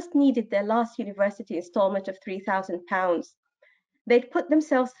 but they just needed their last university installment of £3,000. They'd put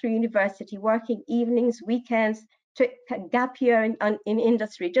themselves through university, working evenings, weekends, took a gap year in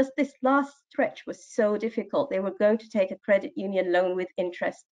industry. Just this last stretch was so difficult. They were going to take a credit union loan with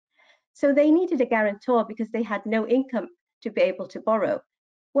interest. So they needed a guarantor because they had no income to be able to borrow.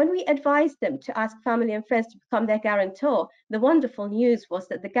 When we advised them to ask family and friends to become their guarantor, the wonderful news was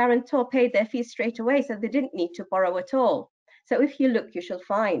that the guarantor paid their fees straight away, so they didn't need to borrow at all. So if you look, you shall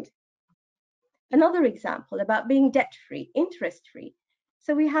find. Another example about being debt-free, interest-free.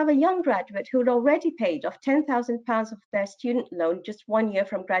 So we have a young graduate who had already paid off £10,000 of their student loan just 1 year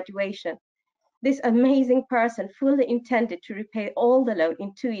from graduation. This amazing person fully intended to repay all the loan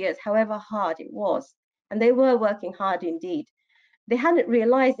in 2 years, however hard it was. And they were working hard indeed. They hadn't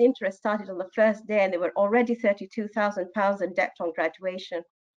realized interest started on the first day and they were already £32,000 in debt on graduation.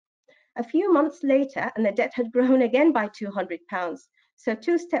 A few months later, and the debt had grown again by £200. So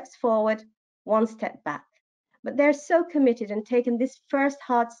 2 steps forward, 1 step back. But they're so committed and taken this first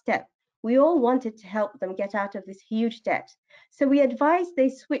hard step. We all wanted to help them get out of this huge debt. So we advised they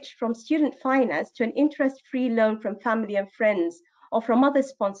switch from student finance to an interest-free loan from family and friends, or from other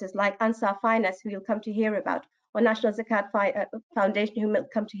sponsors like Ansar Finance, who you'll come to hear about, or National Zakat Foundation, who we'll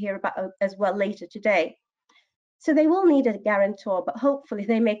come to hear about as well later today. So they will need a guarantor, but hopefully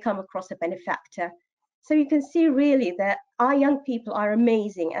they may come across a benefactor. So you can see really that our young people are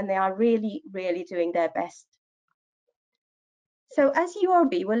amazing and they are really, really doing their best. So as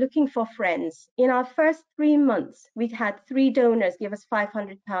YourB, we're looking for friends. In our first 3 months, we had 3 donors give us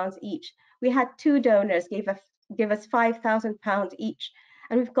 £500 each. We had 2 donors give us £5,000 each.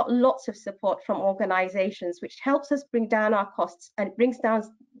 And we've got lots of support from organizations, which helps us bring down our costs and brings down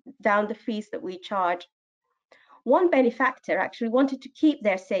the fees that we charge. One benefactor actually wanted to keep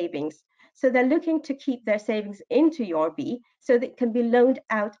their savings. So they're looking to keep their savings into YourB so that it can be loaned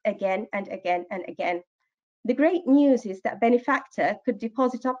out again and again and again. The great news is that benefactor could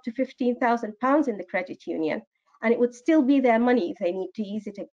deposit up to £15,000 in the credit union, and it would still be their money if they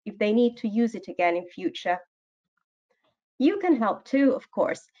need to use it again in future. You can help too, of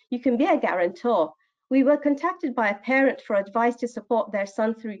course. You can be a guarantor. We were contacted by a parent for advice to support their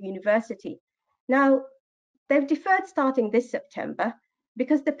son through university. Now, they've deferred starting this September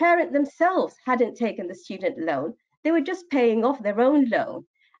because the parent themselves hadn't taken the student loan. They were just paying off their own loan,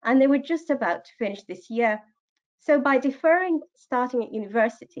 and they were just about to finish this year. So by deferring starting at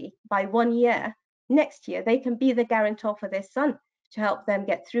university by 1 year, next year they can be the guarantor for their son to help them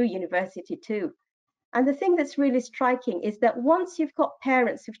get through university too. And the thing that's really striking is that once you've got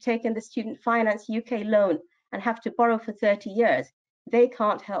parents who've taken the Student Finance UK loan and have to borrow for 30 years, they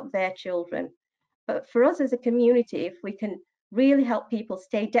can't help their children. But for us as a community, if we can really help people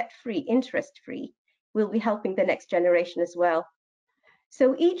stay debt-free, interest-free, we'll be helping the next generation as well.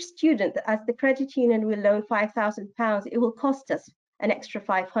 So each student, as the credit union will loan £5,000, it will cost us an extra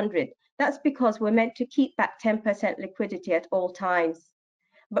 500. That's because we're meant to keep back 10% liquidity at all times.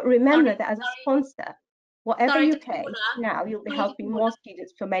 But remember that as a sponsor, whatever you pay now, you'll be helping more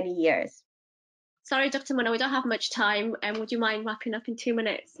students for many years. Sorry, Dr. Mona, we don't have much time. Would you mind wrapping up in 2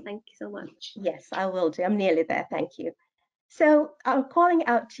 minutes? Thank you so much. Yes, I will do. I'm nearly there. Thank you. So I'm calling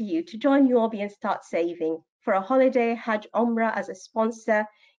out to you to join YourB and start saving. For a holiday, Hajj, Umrah as a sponsor,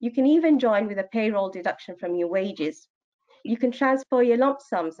 you can even join with a payroll deduction from your wages. You can transfer your lump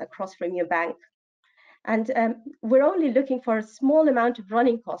sums across from your bank. And we're only looking for a small amount of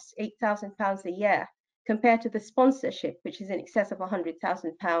running costs, £8,000 a year, compared to the sponsorship, which is in excess of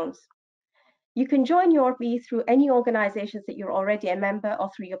 £100,000. You can join YourB through any organizations that you're already a member or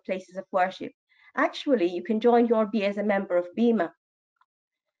through your places of worship. Actually, you can join YourB as a member of BEMA.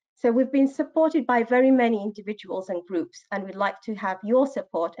 So we've been supported by very many individuals and groups, and we'd like to have your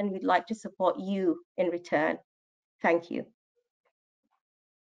support, and we'd like to support you in return. Thank you.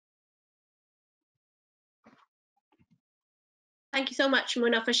 Thank you so much,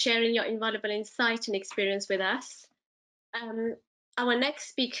 Mona, for sharing your invaluable insight and experience with us. Our next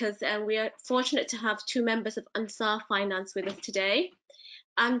speakers, we are fortunate to have 2 members of Ansar Finance with us today,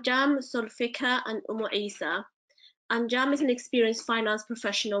 Anjam Zulfikar and Isa. Anjam is an experienced finance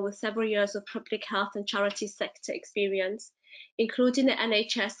professional with several years of public health and charity sector experience, including the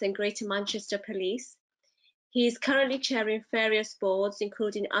NHS and Greater Manchester Police. He is currently chairing various boards,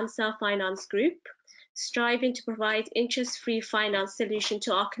 including Ansar Finance Group, striving to provide interest-free finance solution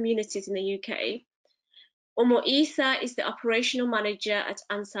to our communities in the UK. Isa is the operational manager at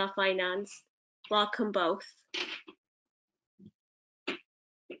Ansar Finance. Welcome both.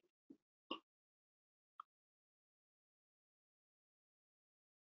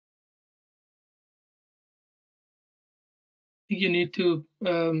 You need to,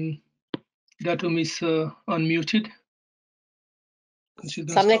 Datum is unmuted.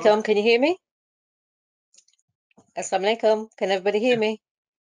 Assalamu alaikum, can you hear me? Assalamu alaikum, can everybody hear me?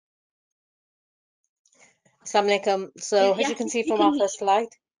 Assalamu alaikum. So as you can see from our first slide,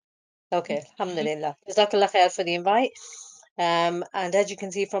 okay, alhamdulillah. Jazakallah khair for the invite. And as you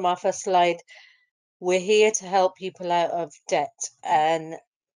can see from our first slide, we're here to help people out of debt and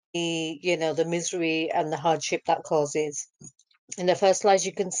the misery and the hardship that causes. In the first slide,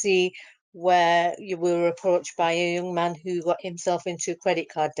 you can see where you were approached by a young man who got himself into credit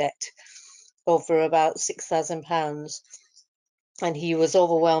card debt over about £6,000, and he was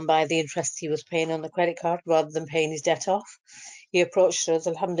overwhelmed by the interest he was paying on the credit card rather than paying his debt off. He approached us.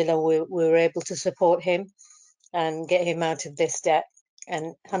 Alhamdulillah, we were able to support him and get him out of this debt,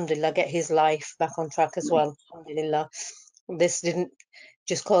 and alhamdulillah, get his life back on track as well. Alhamdulillah, this didn't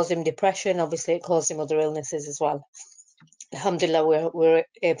just cause him depression, obviously it caused him other illnesses as well. Alhamdulillah, we're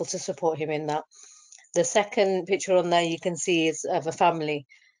able to support him in that. The second picture on there you can see is of a family.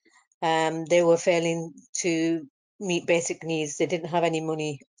 They were failing to meet basic needs. They didn't have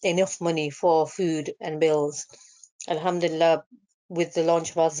enough money for food and bills. Alhamdulillah, with the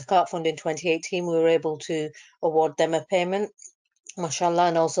launch of our Zakat Fund in 2018, we were able to award them a payment, mashallah,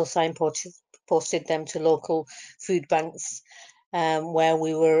 and also signposted them to local food banks, where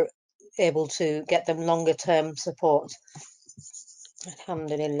we were able to get them longer term support.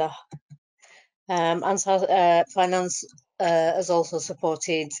 Alhamdulillah. Ansar Finance has also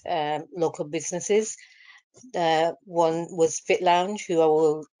supported local businesses. One was Fit Lounge, who I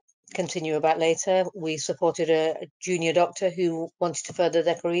will continue about later. We supported a junior doctor who wanted to further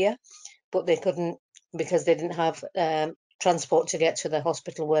their career, but they couldn't because they didn't have transport to get to the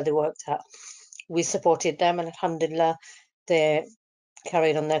hospital where they worked at. We supported them, and alhamdulillah, they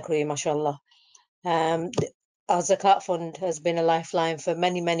carried on their career, mashallah. Our Zakat Fund has been a lifeline for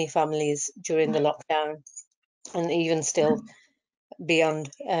many, many families during the lockdown. And even still, beyond,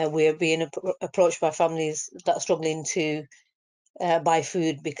 we're being approached by families that are struggling to buy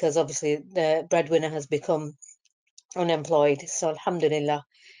food because obviously the breadwinner has become unemployed. So alhamdulillah,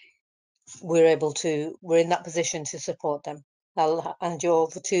 we're in that position to support them. I'll hand you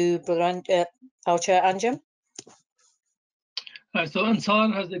over to Brother our Chair Anjem. So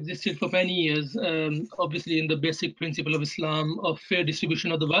Ansar has existed for many years, obviously in the basic principle of Islam of fair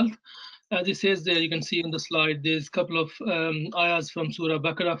distribution of the wealth. As it says there, you can see on the slide, there's a couple of ayahs from Surah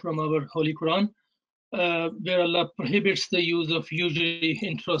Baqarah from our Holy Quran, where Allah prohibits the use of usury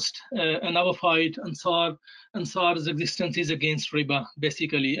interest. And our fight, Ansar's existence is against riba,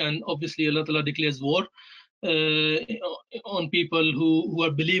 basically. And obviously Allah Ta'ala declares war on people who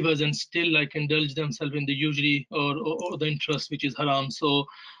are believers and still like indulge themselves in the usury or the interest, which is haram. So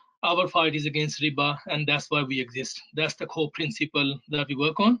our fight is against riba, and that's why we exist. That's the core principle that we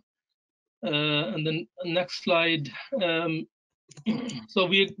work on. And then next slide. So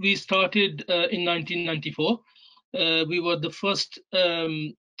we started in 1994. We were the first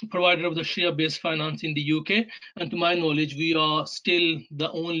provider of the Sharia-based finance in the UK, and to my knowledge, we are still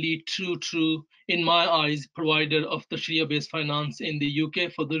the only true, in my eyes, provider of the Sharia-based finance in the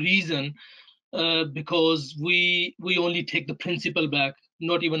UK, for the reason because we only take the principal back,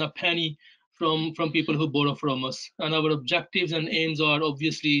 not even a penny from people who borrow from us. And our objectives and aims are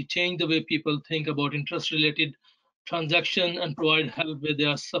obviously change the way people think about interest-related transaction and provide help where they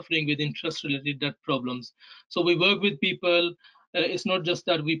are suffering with interest-related debt problems. So we work with people. It's not just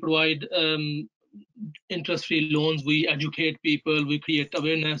that we provide interest-free loans. We educate people. We create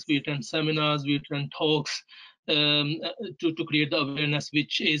awareness. We attend seminars. We attend talks to create the awareness,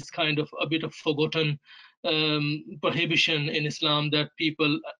 which is kind of a bit of forgotten prohibition in Islam, that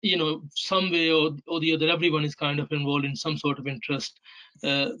people, some way or the other, everyone is kind of involved in some sort of interest,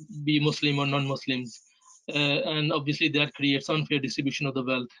 be Muslim or non-Muslims. And obviously that creates unfair distribution of the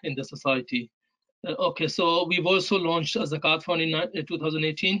wealth in the society. Okay, so we've also launched a Zakat Fund in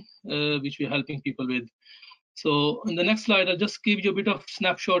 2018, which we're helping people with. So in the next slide, I'll just give you a bit of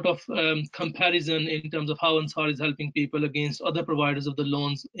snapshot of comparison in terms of how Ansar is helping people against other providers of the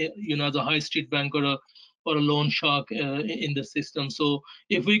loans, as a high street bank or a loan shark in the system. So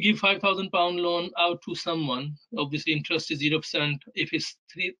if we give £5,000 loan out to someone, obviously interest is 0%. If it's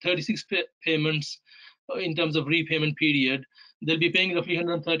 36 payments in terms of repayment period, they'll be paying roughly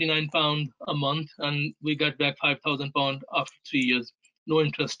 £139 a month, and we get back £5,000 after 3 years, no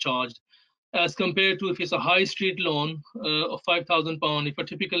interest charged. As compared to if it's a high street loan of £5,000, if a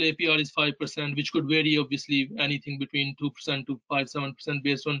typical APR is 5%, which could vary obviously anything between 2% to 5-7%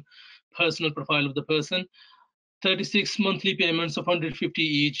 based on personal profile of the person, 36 monthly payments of 150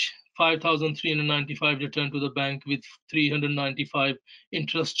 each, 5,395 returned to the bank with 395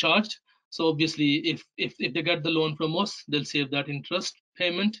 interest charged. So obviously, if they get the loan from us, they'll save that interest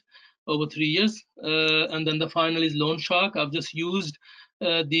payment over 3 years. And then the final is Loan Shark. I've just used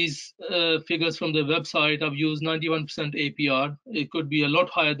these figures from the website. I've used 91% APR. It could be a lot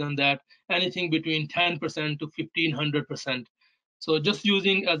higher than that, anything between 10% to 1,500%. So just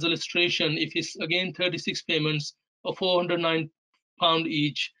using as illustration, if it's again 36 payments of £409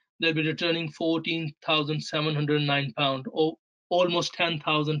 each, they'll be returning £14,709, or almost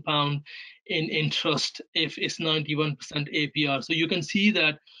 £10,000 in interest if it's 91% APR. So you can see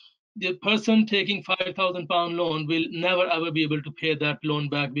that the person taking £5,000 loan will never ever be able to pay that loan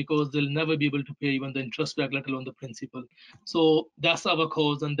back, because they'll never be able to pay even the interest back, let alone the principal. So that's our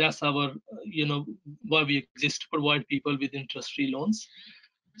cause, and that's our, why we exist, to provide people with interest-free loans.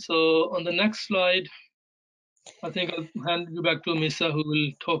 So on the next slide, I think I'll hand you back to Misa, who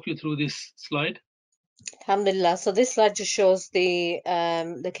will talk you through this slide. Alhamdulillah. So this slide just shows the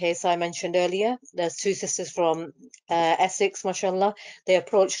case I mentioned earlier. There's two sisters from Essex, mashallah. They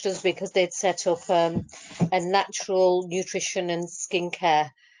approached us because they'd set up a natural nutrition and skincare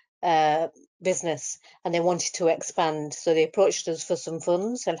business, and they wanted to expand. So they approached us for some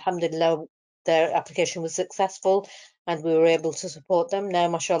funds. Alhamdulillah, their application was successful, and we were able to support them. Now,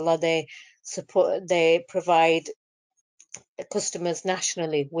 mashallah, they provide customers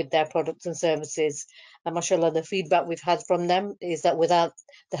nationally with their products and services. And mashallah, the feedback we've had from them is that without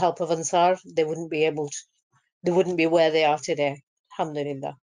the help of Ansar, they wouldn't be where they are today.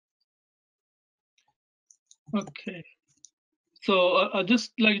 Alhamdulillah. Okay. So I'd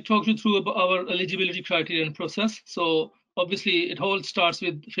just like to talk you through about our eligibility criteria and process. So obviously, it all starts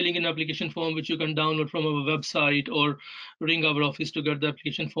with filling an application form, which you can download from our website or ring our office to get the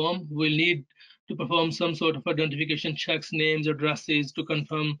application form. We'll need to perform some sort of identification checks, names, addresses, to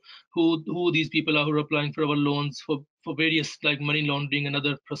confirm who these people are who are applying for our loans for various like money laundering and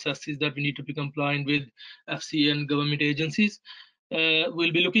other processes that we need to be compliant with FCA and government agencies.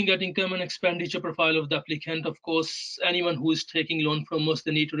 We'll be looking at income and expenditure profile of the applicant. Of course, anyone who is taking loan from us,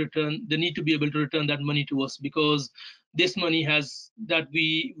 they need to be able to return that money to us, because this money that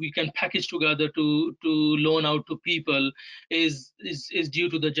we can package together to loan out to people is due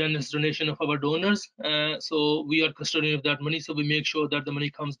to the generous donation of our donors. So we are custodian of that money, so we make sure that the money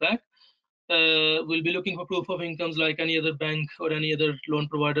comes back. We'll be looking for proof of incomes like any other bank or any other loan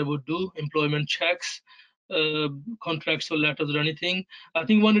provider would do, employment checks, contracts or letters or anything. I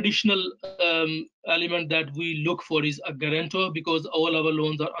think one additional element that we look for is a guarantor, because all our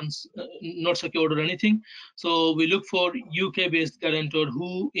loans are not secured or anything. So we look for UK-based guarantor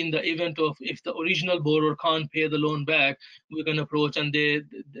who, in the event of if the original borrower can't pay the loan back, we can approach and they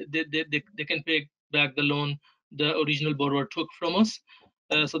can pay back the loan the original borrower took from us.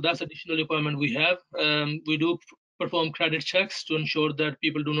 So that's additional requirement we have. We do perform credit checks to ensure that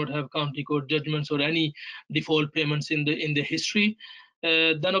people do not have county court judgments or any default payments in the history.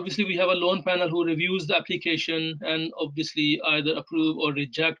 Then obviously we have a loan panel who reviews the application and obviously either approve or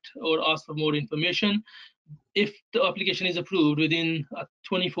reject or ask for more information. If the application is approved, within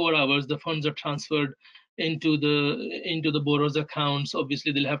 24 hours, the funds are transferred into the borrower's accounts.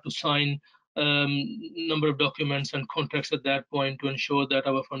 Obviously, they'll have to sign number of documents and contracts at that point to ensure that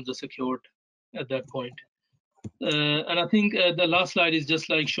our funds are secured at that point. And I think the last slide is just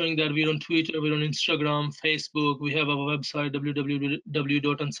like showing that we're on Twitter, we're on Instagram, Facebook. We have our website,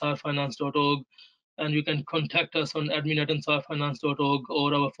 www.ansarfinance.org. And you can contact us on admin@ansarfinance.org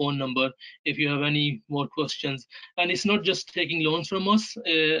or our phone number if you have any more questions. And it's not just taking loans from us,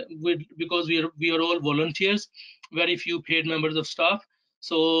 because we are all volunteers, very few paid members of staff.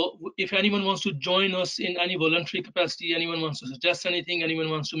 So if anyone wants to join us in any voluntary capacity, anyone wants to suggest anything, anyone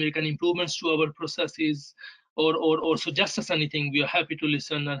wants to make any improvements to our processes or suggest us anything, we are happy to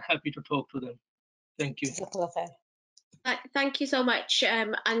listen and happy to talk to them. Thank you. Thank you so much,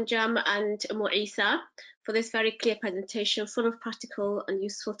 Anjam and Muisa, for this very clear presentation full of practical and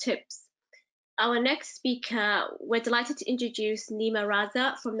useful tips. Our next speaker, we're delighted to introduce Nima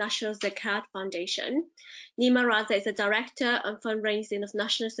Raza from National Zakat Foundation. Nima Raza is the Director of Fundraising of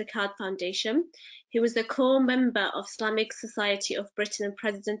National Zakat Foundation. He was the core member of Islamic Society of Britain and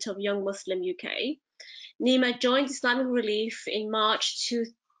President of Young Muslim UK. Nima joined Islamic Relief in March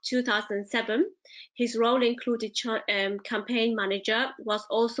 2007. His role included campaign manager, whilst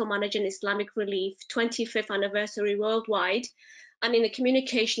also managing Islamic Relief 25th anniversary worldwide and in the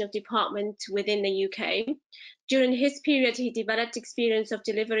communication of department within the UK. During his period, he developed experience of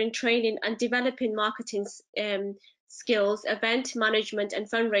delivering training and developing marketing skills, event management and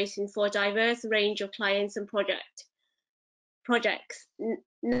fundraising for a diverse range of clients and projects.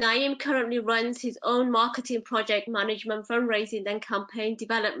 Naeem currently runs his own marketing, project management, fundraising and campaign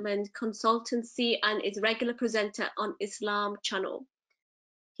development consultancy and is regular presenter on Islam Channel.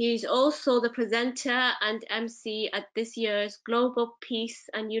 He is also the presenter and MC at this year's Global Peace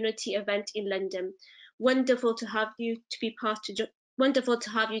and Unity event in London. Wonderful to have you to be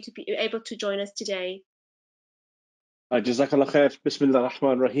able to join us today. Jazakallah khair. Bismillah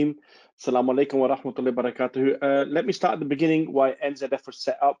ar-Rahman ar-Rahim. Assalamu alaikum wa rahmatullahi wa barakatuh. Let me start at the beginning why NZF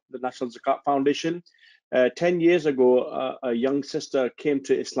set up the National Zakat Foundation. 10 years ago, a young sister came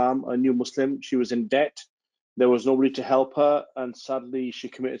to Islam, a new Muslim. She was in debt. There was nobody to help her, and sadly, she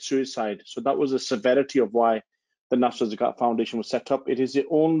committed suicide. So that was the severity of why the National Zakat Foundation was set up. It is the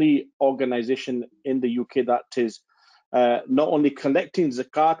only organization in the UK that is not only collecting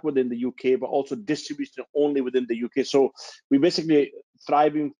zakat within the UK, but also distributing only within the UK. So we basically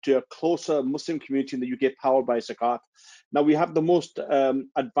thriving to a closer Muslim community in the UK powered by zakat. Now we have the most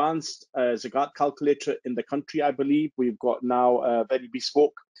advanced zakat calculator in the country, I believe. We've got now very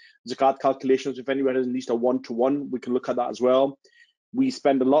bespoke zakat calculations. If anyone has at least a one-to-one, we can look at that as well. We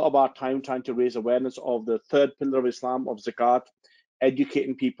spend a lot of our time trying to raise awareness of the third pillar of Islam, of zakat,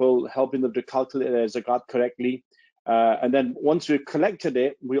 educating people, helping them to calculate their zakat correctly. And then once we've collected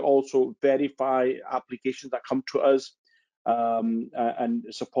it, we also verify applications that come to us and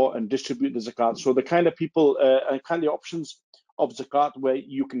support and distribute the zakat. So the kind of people and kind of options of zakat where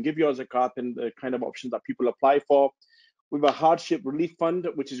you can give your zakat and the kind of options that people apply for. We have a hardship relief fund,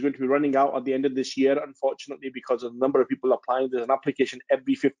 which is going to be running out at the end of this year, unfortunately, because of the number of people applying. There's an application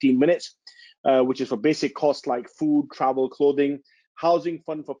every 15 minutes, which is for basic costs like food, travel, clothing. Housing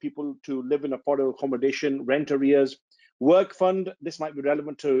fund for people to live in affordable accommodation, rent arrears. Work fund, this might be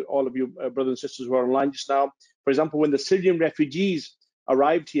relevant to all of you brothers and sisters who are online just now. For example, when the Syrian refugees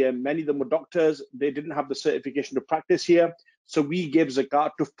arrived here, many of them were doctors. They didn't have the certification to practice here. So we gave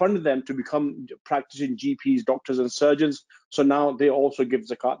zakat to fund them to become practicing GPs, doctors, and surgeons. So now they also give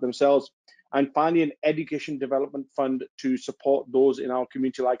zakat themselves. And finally, an education development fund to support those in our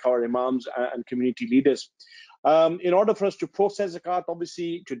community, like our imams and community leaders. In order for us to process zakat,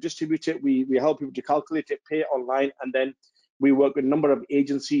 obviously, to distribute it, we help people to calculate it, pay it online, and then we work with a number of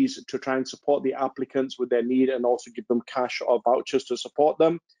agencies to try and support the applicants with their need and also give them cash or vouchers to support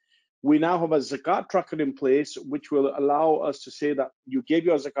them. We now have a zakat tracker in place, which will allow us to say that you gave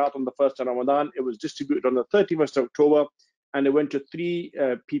your zakat on the 1st of Ramadan, it was distributed on the 31st of October, and it went to 3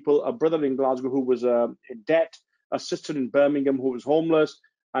 people, a brother in Glasgow who was in debt, a sister in Birmingham who was homeless,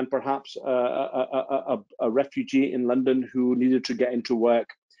 and perhaps a refugee in London who needed to get into work.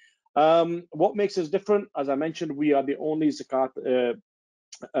 What makes us different? As I mentioned, we are the only zakat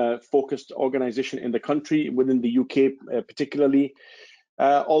focused organization in the country, within the UK particularly.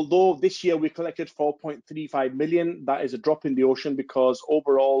 Although this year we collected 4.35 million, that is a drop in the ocean because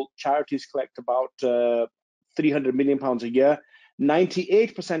overall charities collect about 300 million pounds a year.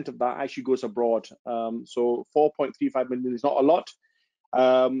 98% of that actually goes abroad. So 4.35 million is not a lot.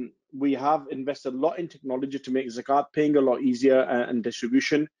 We have invested a lot in technology to make zakat paying a lot easier and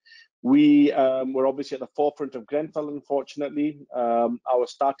distribution. We were obviously at the forefront of Grenfell, unfortunately. Our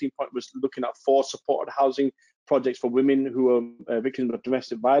starting point was looking at 4 supported housing projects for women who are victims of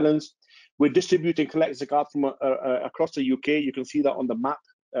domestic violence. We're distributing collect zakat from across the UK. You can see that on the map.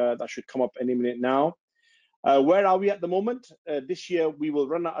 That should come up any minute now. Where are we at the moment? This year, we will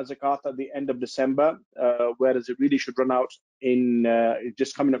run out of zakat at the end of December, whereas it really should run out in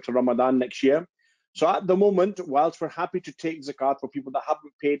just coming up to Ramadan next year. So at the moment, whilst we're happy to take zakat for people that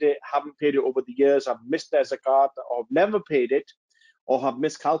haven't paid it over the years, have missed their zakat, or have never paid it, or have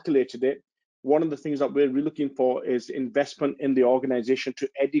miscalculated it, one of the things that we're really looking for is investment in the organization to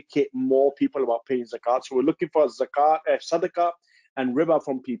educate more people about paying zakat. So we're looking for zakat, sadaqah, and riba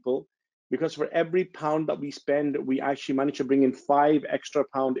from people, because for every pound that we spend, we actually manage to bring in 5 extra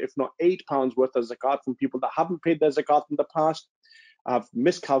pounds, if not 8 pounds worth of zakat from people that haven't paid their zakat in the past, have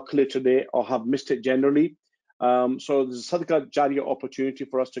miscalculated it, or have missed it generally. So there's a sadaqah jariyah opportunity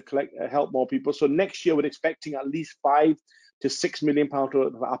for us to help more people. So next year, we're expecting at least 5 to 6 million pounds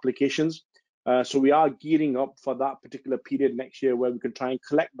worth of applications. So we are gearing up for that particular period next year where we can try and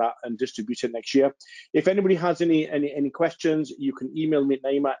collect that and distribute it next year. If anybody has any questions, you can email me at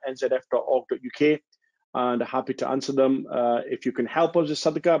naima@nzf.org.uk, and I'm happy to answer them. If you can help us with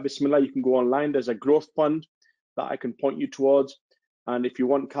sadaqah, bismillah, you can go online. There's a growth fund that I can point you towards. And if you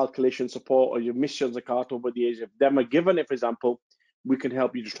want calculation support, or you miss your zakat over the years, if them are given it, for example, we can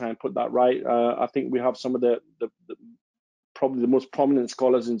help you to try and put that right. I think we have some of the probably the most prominent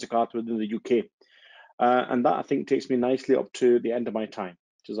scholars in zakat within the UK. And that, I think, takes me nicely up to the end of my time.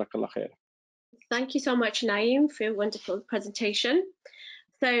 Jazakallah khair. Thank you so much, Naeem, for your wonderful presentation.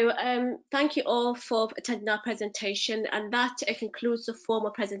 So thank you all for attending our presentation, and that concludes the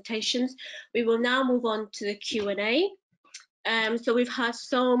formal presentations. We will now move on to the Q&A. So we've had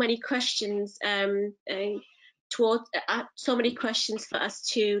so many questions so many questions for us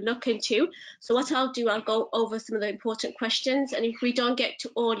to look into. So what I'll do, I'll go over some of the important questions, and if we don't get to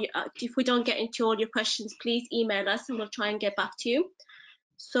all into all your questions, please email us and we'll try and get back to you.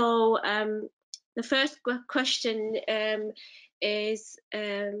 So the first question is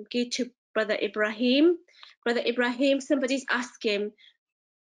geared to Brother Ibrahim. Brother Ibrahim, somebody's asking,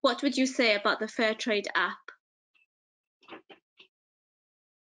 what would you say about the Fair Trade app?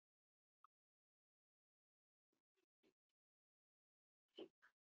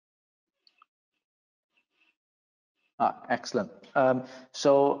 Excellent.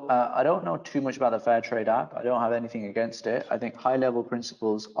 So I don't know too much about the Fair Trade app. I don't have anything against it. I think high-level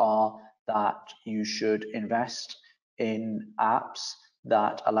principles are that you should invest in apps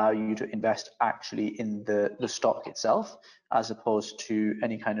that allow you to invest actually in the stock itself, as opposed to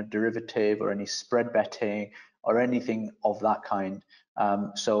any kind of derivative or any spread betting or anything of that kind.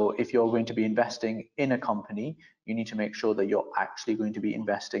 So if you're going to be investing in a company, you need to make sure that you're actually going to be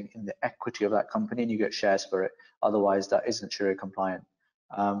investing in the equity of that company and you get shares for it. Otherwise, that isn't Sharia compliant.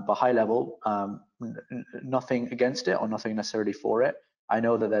 But high level, nothing against it or nothing necessarily for it. I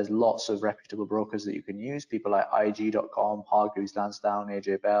know that there's lots of reputable brokers that you can use, people like IG.com, Hargreaves Lansdown,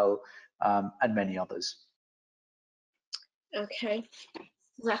 AJ Bell, and many others. Okay,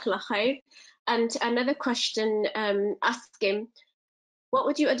 Jazakallah khair. And another question asking, what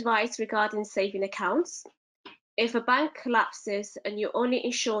would you advise regarding saving accounts? If a bank collapses and you're only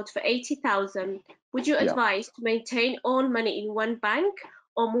insured for 80,000, would you advise to maintain all money in one bank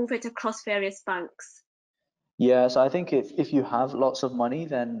or move it across various banks? Yeah, so I think if you have lots of money,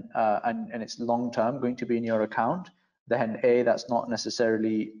 then and it's long term going to be in your account, then A, that's not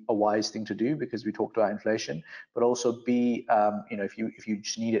necessarily a wise thing to do because we talked about inflation, but also B, if you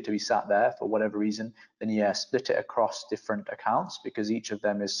just need it to be sat there for whatever reason, then yeah, split it across different accounts because each of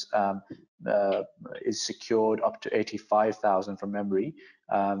them is secured up to 85,000 from memory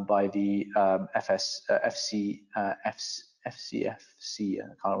by the FCFC, I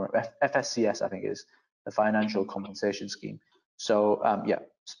can't remember, FSCS I think it is, the financial compensation scheme. So yeah,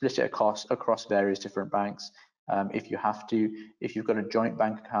 split it across various different banks. If you've got a joint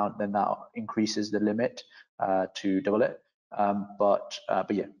bank account, then that increases the limit to double it. But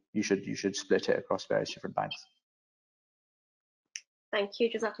yeah, you should split it across various different banks. Thank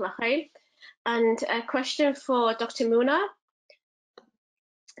you, Jazakallah khair. And a question for Dr. Muna.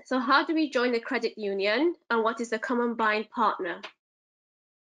 So how do we join the credit union and what is the common buying partner?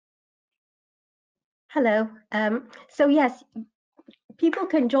 Hello. So yes, people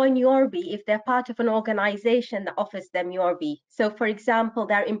can join YourB if they're part of an organization that offers them YourB. So for example,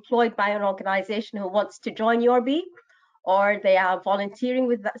 they're employed by an organization who wants to join YourB, or they are volunteering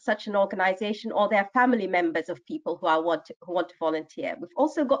with such an organization, or they're family members of people who want to volunteer. We've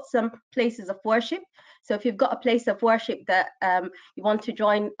also got some places of worship. So if you've got a place of worship that you want to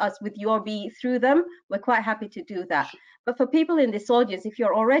join us with YourB through them, we're quite happy to do that. But for people in this audience, if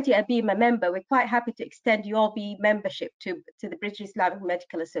you're already a BIMA member, we're quite happy to extend YourB membership to the British Islamic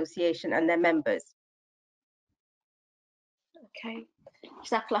Medical Association and their members. Okay,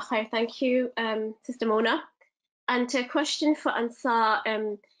 Jazakallah khair. Thank you, Sister Mona. And a question for Ansar.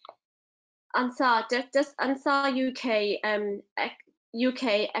 Ansar, does Ansar UK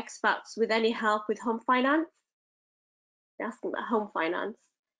expats with any help with home finance? They're asking about home finance.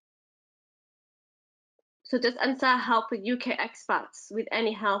 So does Ansar help with UK expats with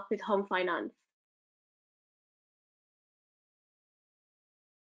any help with home finance?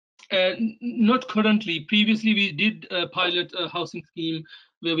 Not currently. Previously, we did pilot a housing scheme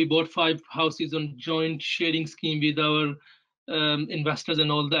where we bought 5 houses on joint sharing scheme with our investors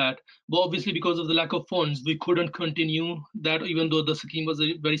and all that. But obviously, because of the lack of funds, we couldn't continue that, even though the scheme was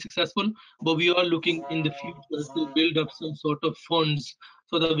very successful. But we are looking in the future to build up some sort of funds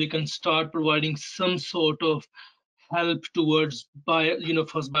so that we can start providing some sort of help towards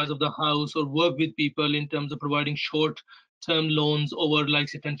first buyers of the house, or work with people in terms of providing short-term loans over like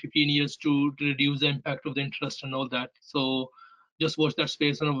say 10-15 years to reduce the impact of the interest and all that. So just watch that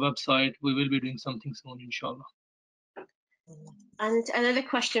space on our website. We will be doing something soon, inshallah. And another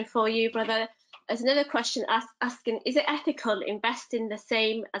question for you, brother. There's another question asking, is it ethical investing the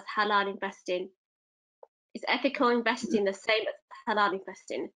same as halal investing? Is ethical investing the same as halal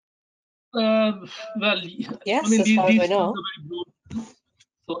investing? Well, yes, I mean, as far as I these know. are very broad.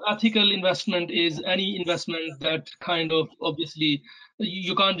 So ethical investment is any investment that kind of, obviously,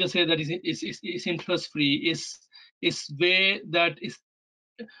 you can't just say that it's interest free. It's way that is,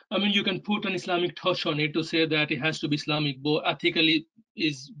 I mean, you can put an Islamic touch on it to say that it has to be Islamic, but ethically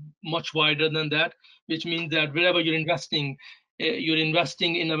is much wider than that, which means that wherever you're investing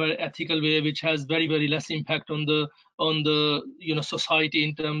in a very ethical way, which has very, very less impact on the society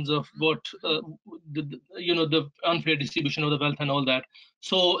in terms of what the unfair distribution of the wealth and all that.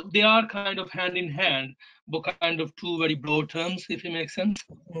 So they are kind of hand in hand, but kind of two very broad terms, if it makes sense.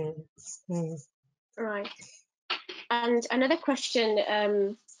 Right. And another question,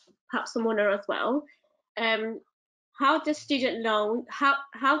 perhaps for Mona as well. How does a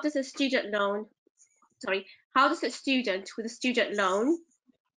student with a student loan,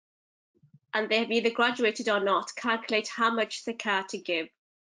 and they have either graduated or not, calculate how much zakah to give?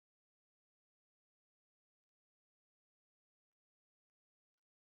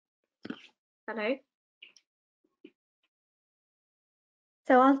 Hello?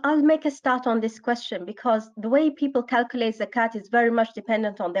 So I'll make a start on this question, because the way people calculate zakat is very much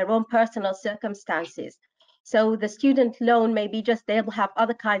dependent on their own personal circumstances. So the student loan may be just, they will have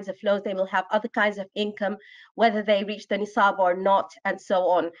other kinds of loans, they will have other kinds of income, whether they reach the nisab or not, and so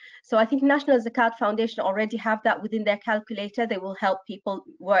on. So I think National Zakat Foundation already have that within their calculator. They will help people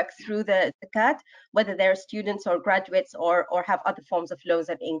work through the zakat, whether they're students or graduates or have other forms of loans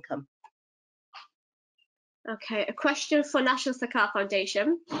and income. Okay, a question for National Zakat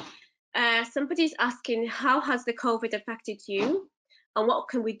Foundation. Somebody's asking, how has the COVID affected you, and what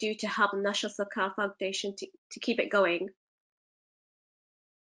can we do to help the National Zakat Foundation to keep it going?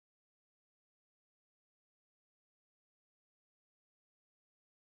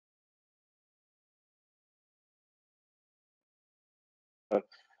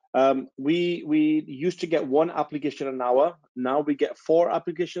 We used to get 1 application an hour. Now we get 4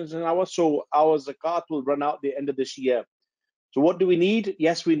 applications an hour. So our zakat will run out the end of this year. So what do we need?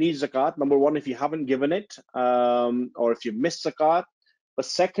 Yes, we need zakat. Number one, if you haven't given it, or if you've missed zakat. But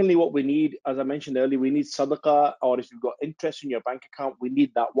secondly, what we need, as I mentioned earlier, we need sadaqah, or if you've got interest in your bank account, we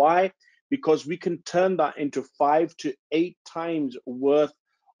need that. Why? Because we can turn that into 5 to 8 times worth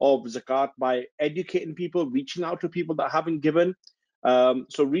of zakat by educating people, reaching out to people that haven't given.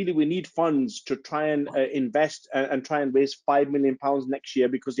 So really, we need funds to try and invest and try and raise £5 million next year,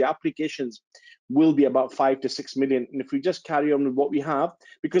 because the applications will be about 5 to 6 million. And if we just carry on with what we have,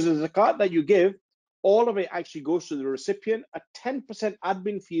 because the zakat that you give, all of it actually goes to the recipient. A 10%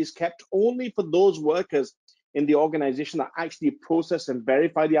 admin fee is kept only for those workers in the organization that actually process and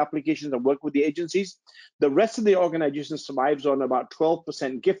verify the applications and work with the agencies. The rest of the organization survives on about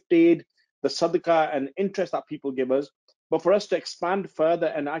 12% gift aid, the sadaqah and interest that people give us. But for us to expand further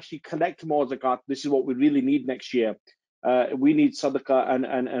and actually collect more zakat, this is what we really need next year. We need sadaqah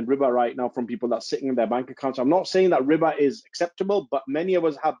and riba right now from people that are sitting in their bank accounts. I'm not saying that riba is acceptable, but many of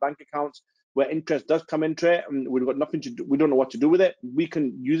us have bank accounts where interest does come into it, and we've got nothing to do. We don't know what to do with it. We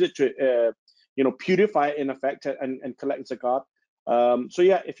can use it to, purify it in effect and collect zakat. So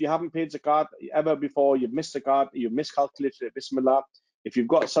yeah, if you haven't paid zakat ever before, you've missed zakat, you've miscalculated it, bismillah. If you've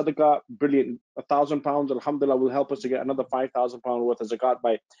got sadaqah, brilliant. £1,000, alhamdulillah, will help us to get another £5,000 worth of zakat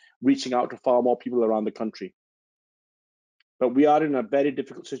by reaching out to far more people around the country. But we are in a very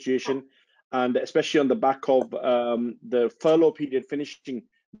difficult situation, and especially on the back of the furlough period finishing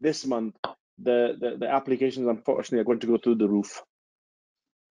this month, the applications unfortunately are going to go through the roof.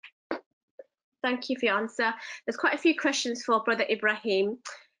 Thank you for your answer. There's quite a few questions for Brother Ibrahim.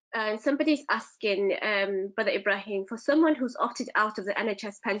 Somebody's asking, Brother Ibrahim, for someone who's opted out of the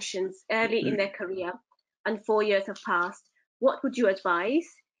NHS pensions early in their career and 4 years have passed, what would you advise?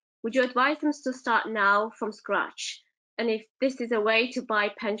 Would you advise them to start now from scratch? And if this is a way to buy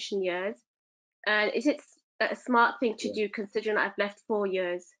pension years, is it a smart thing to do, considering I've left 4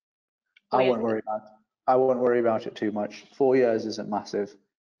 years? I won't worry about it too much. 4 years isn't massive.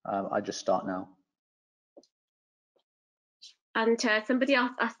 I just start now. And somebody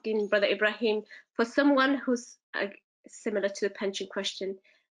else asking, Brother Ibrahim, for someone who's similar to the pension question,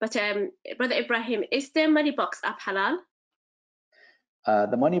 but Brother Ibrahim, is the Money Box app halal?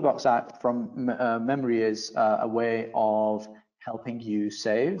 The Money Box app, from memory, is a way of helping you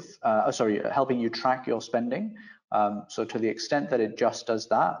save, helping you track your spending. So to the extent that it just does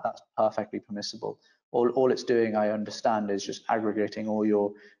that, that's perfectly permissible. All it's doing, I understand, is just aggregating all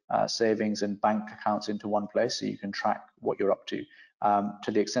your savings and bank accounts into one place so you can track what you're up to.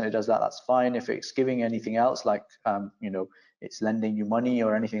 To the extent it does that, that's fine. If it's giving anything else, like it's lending you money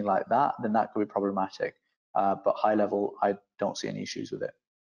or anything like that, then that could be problematic. But high level, I don't see any issues with it.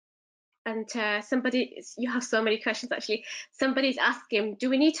 And you have so many questions actually. Somebody's asking, do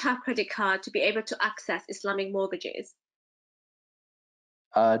we need to have credit card to be able to access Islamic mortgages?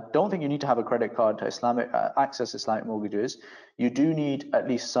 Don't think you need to have a credit card to access Islamic mortgages. You do need at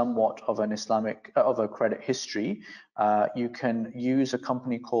least somewhat of an of a credit history. You can use a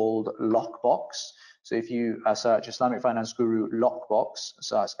company called Lockbox. So if you search Islamic Finance Guru Lockbox,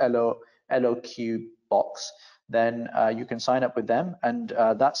 so that's LOQ box, then you can sign up with them, and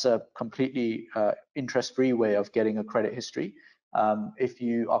that's a completely interest-free way of getting a credit history. If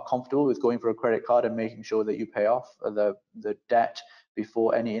you are comfortable with going for a credit card and making sure that you pay off the debt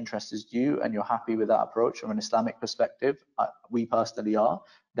before any interest is due, and you're happy with that approach from an Islamic perspective, we personally are,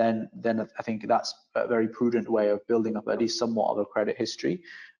 then I think that's a very prudent way of building up at least somewhat of a credit history.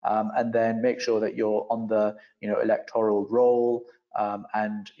 And then make sure that you're on the electoral roll,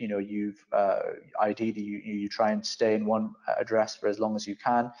 and you've ideally you try and stay in one address for as long as you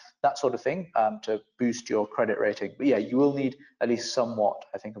can, that sort of thing, to boost your credit rating. But yeah, you will need at least somewhat,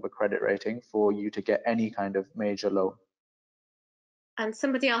 I think, of a credit rating for you to get any kind of major loan. And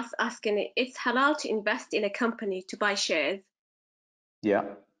somebody else asking, it's halal to invest in a company to buy shares? Yeah.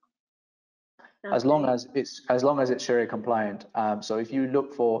 Okay. As long as it's Sharia compliant. So if you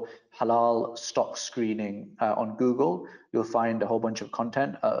look for halal stock screening on Google, you'll find a whole bunch of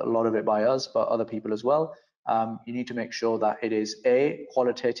content, a lot of it by us, but other people as well. You need to make sure that it is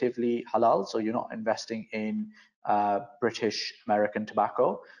qualitatively halal, so you're not investing in British American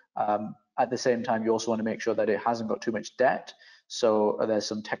tobacco. At the same time, you also want to make sure that it hasn't got too much debt. So there's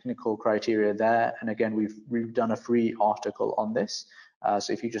some technical criteria there, and again, we've done a free article on this.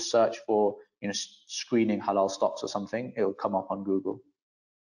 So if you just search for screening halal stocks or something, it'll come up on Google.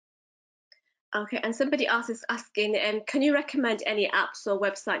 Okay, and somebody else is asking, can you recommend any apps or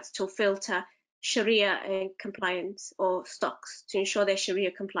websites to filter Sharia compliant, or stocks to ensure they're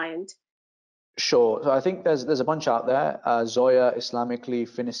Sharia compliant? Sure. So I think there's a bunch out there, Zoya, Islamically,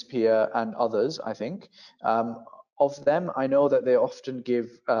 Finispia, and others, I think. Of them, I know that they often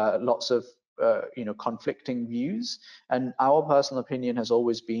give lots of conflicting views, and our personal opinion has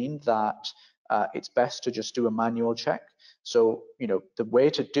always been that it's best to just do a manual check. So, the way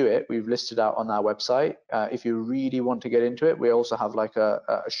to do it, we've listed out on our website. If you really want to get into it, we also have like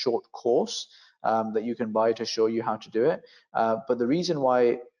a short course that you can buy to show you how to do it. But the reason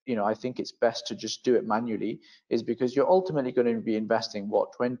why I think it's best to just do it manually is because you're ultimately going to be investing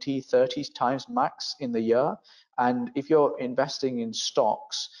what, 20, 30 times max in the year. And if you're investing in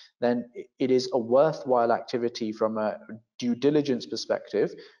stocks, then it is a worthwhile activity from a due diligence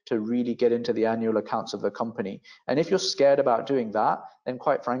perspective to really get into the annual accounts of the company. And if you're scared about doing that, then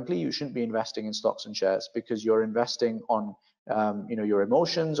quite frankly, you shouldn't be investing in stocks and shares, because you're investing on your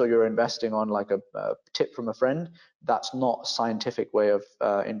emotions, or you're investing on like a tip from a friend. That's not a scientific way of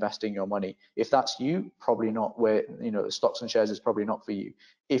investing your money. If that's you, probably not where, stocks and shares is probably not for you.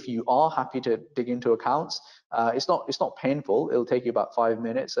 If you are happy to dig into accounts, it's not painful. It'll take you about 5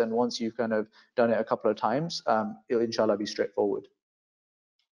 minutes. And once you've kind of done it a couple of times, it'll inshallah be straightforward.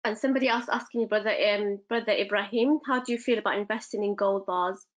 And somebody else asking you, brother Ibrahim, how do you feel about investing in gold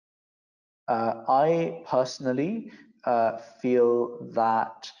bars? I personally feel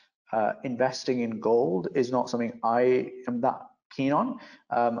that investing in gold is not something I am that keen on,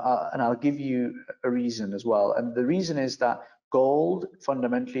 and I'll give you a reason as well. And the reason is that gold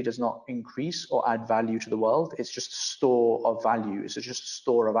fundamentally does not increase or add value to the world. It's just a store of value. It's just a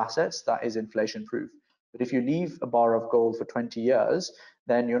store of assets that is inflation proof. But if you leave a bar of gold for 20 years,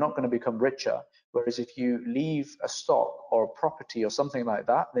 then you're not going to become richer. Whereas if you leave a stock or a property or something like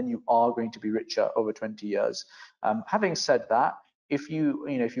that, then you are going to be richer over 20 years. Having said that, if you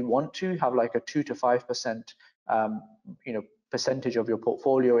want to have like a 2 to 5% percentage of your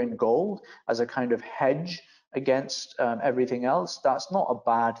portfolio in gold as a kind of hedge against everything else, that's not a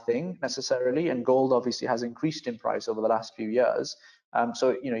bad thing necessarily. And gold obviously has increased in price over the last few years.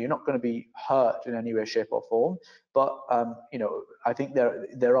 So you're not going to be hurt in any way, shape, or form. But I think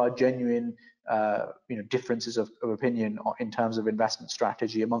there are genuine differences of opinion in terms of investment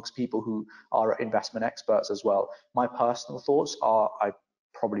strategy amongst people who are investment experts as well. My personal thoughts are I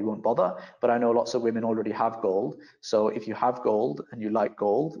probably won't bother, but I know lots of women already have gold. So if you have gold and you like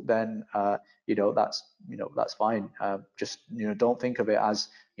gold, then that's fine. Just don't think of it as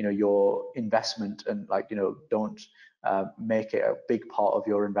your investment, and don't make it a big part of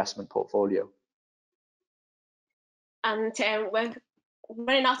your investment portfolio. And we're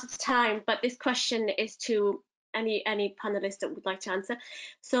running out of time, but this question is to any panelist that would like to answer.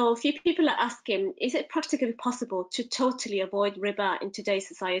 So a few people are asking, is it practically possible to totally avoid riba in today's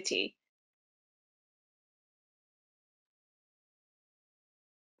society?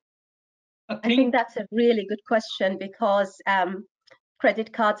 I think that's a really good question, because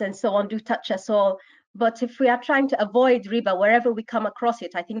credit cards and so on do touch us all. But if we are trying to avoid riba wherever we come across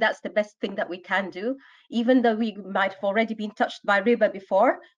it, I think that's the best thing that we can do. Even though we might have already been touched by riba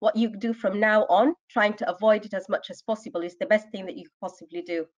before, what you do from now on, trying to avoid it as much as possible, is the best thing that you could possibly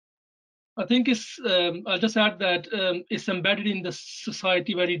do. I think I'll just add that it's embedded in the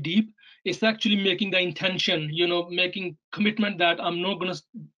society very deep. It's actually making the intention, making commitment that I'm not going to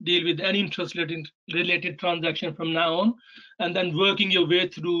deal with any interest related transaction from now on, and then working your way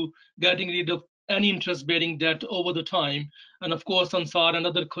through getting rid of any interest bearing debt over the time. And of course, Ansar and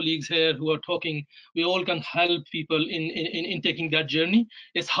other colleagues here who are talking, we all can help people in taking that journey.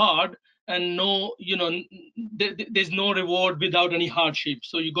 It's hard, and there's no reward without any hardship.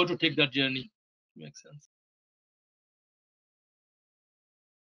 So you got to take that journey. Makes sense.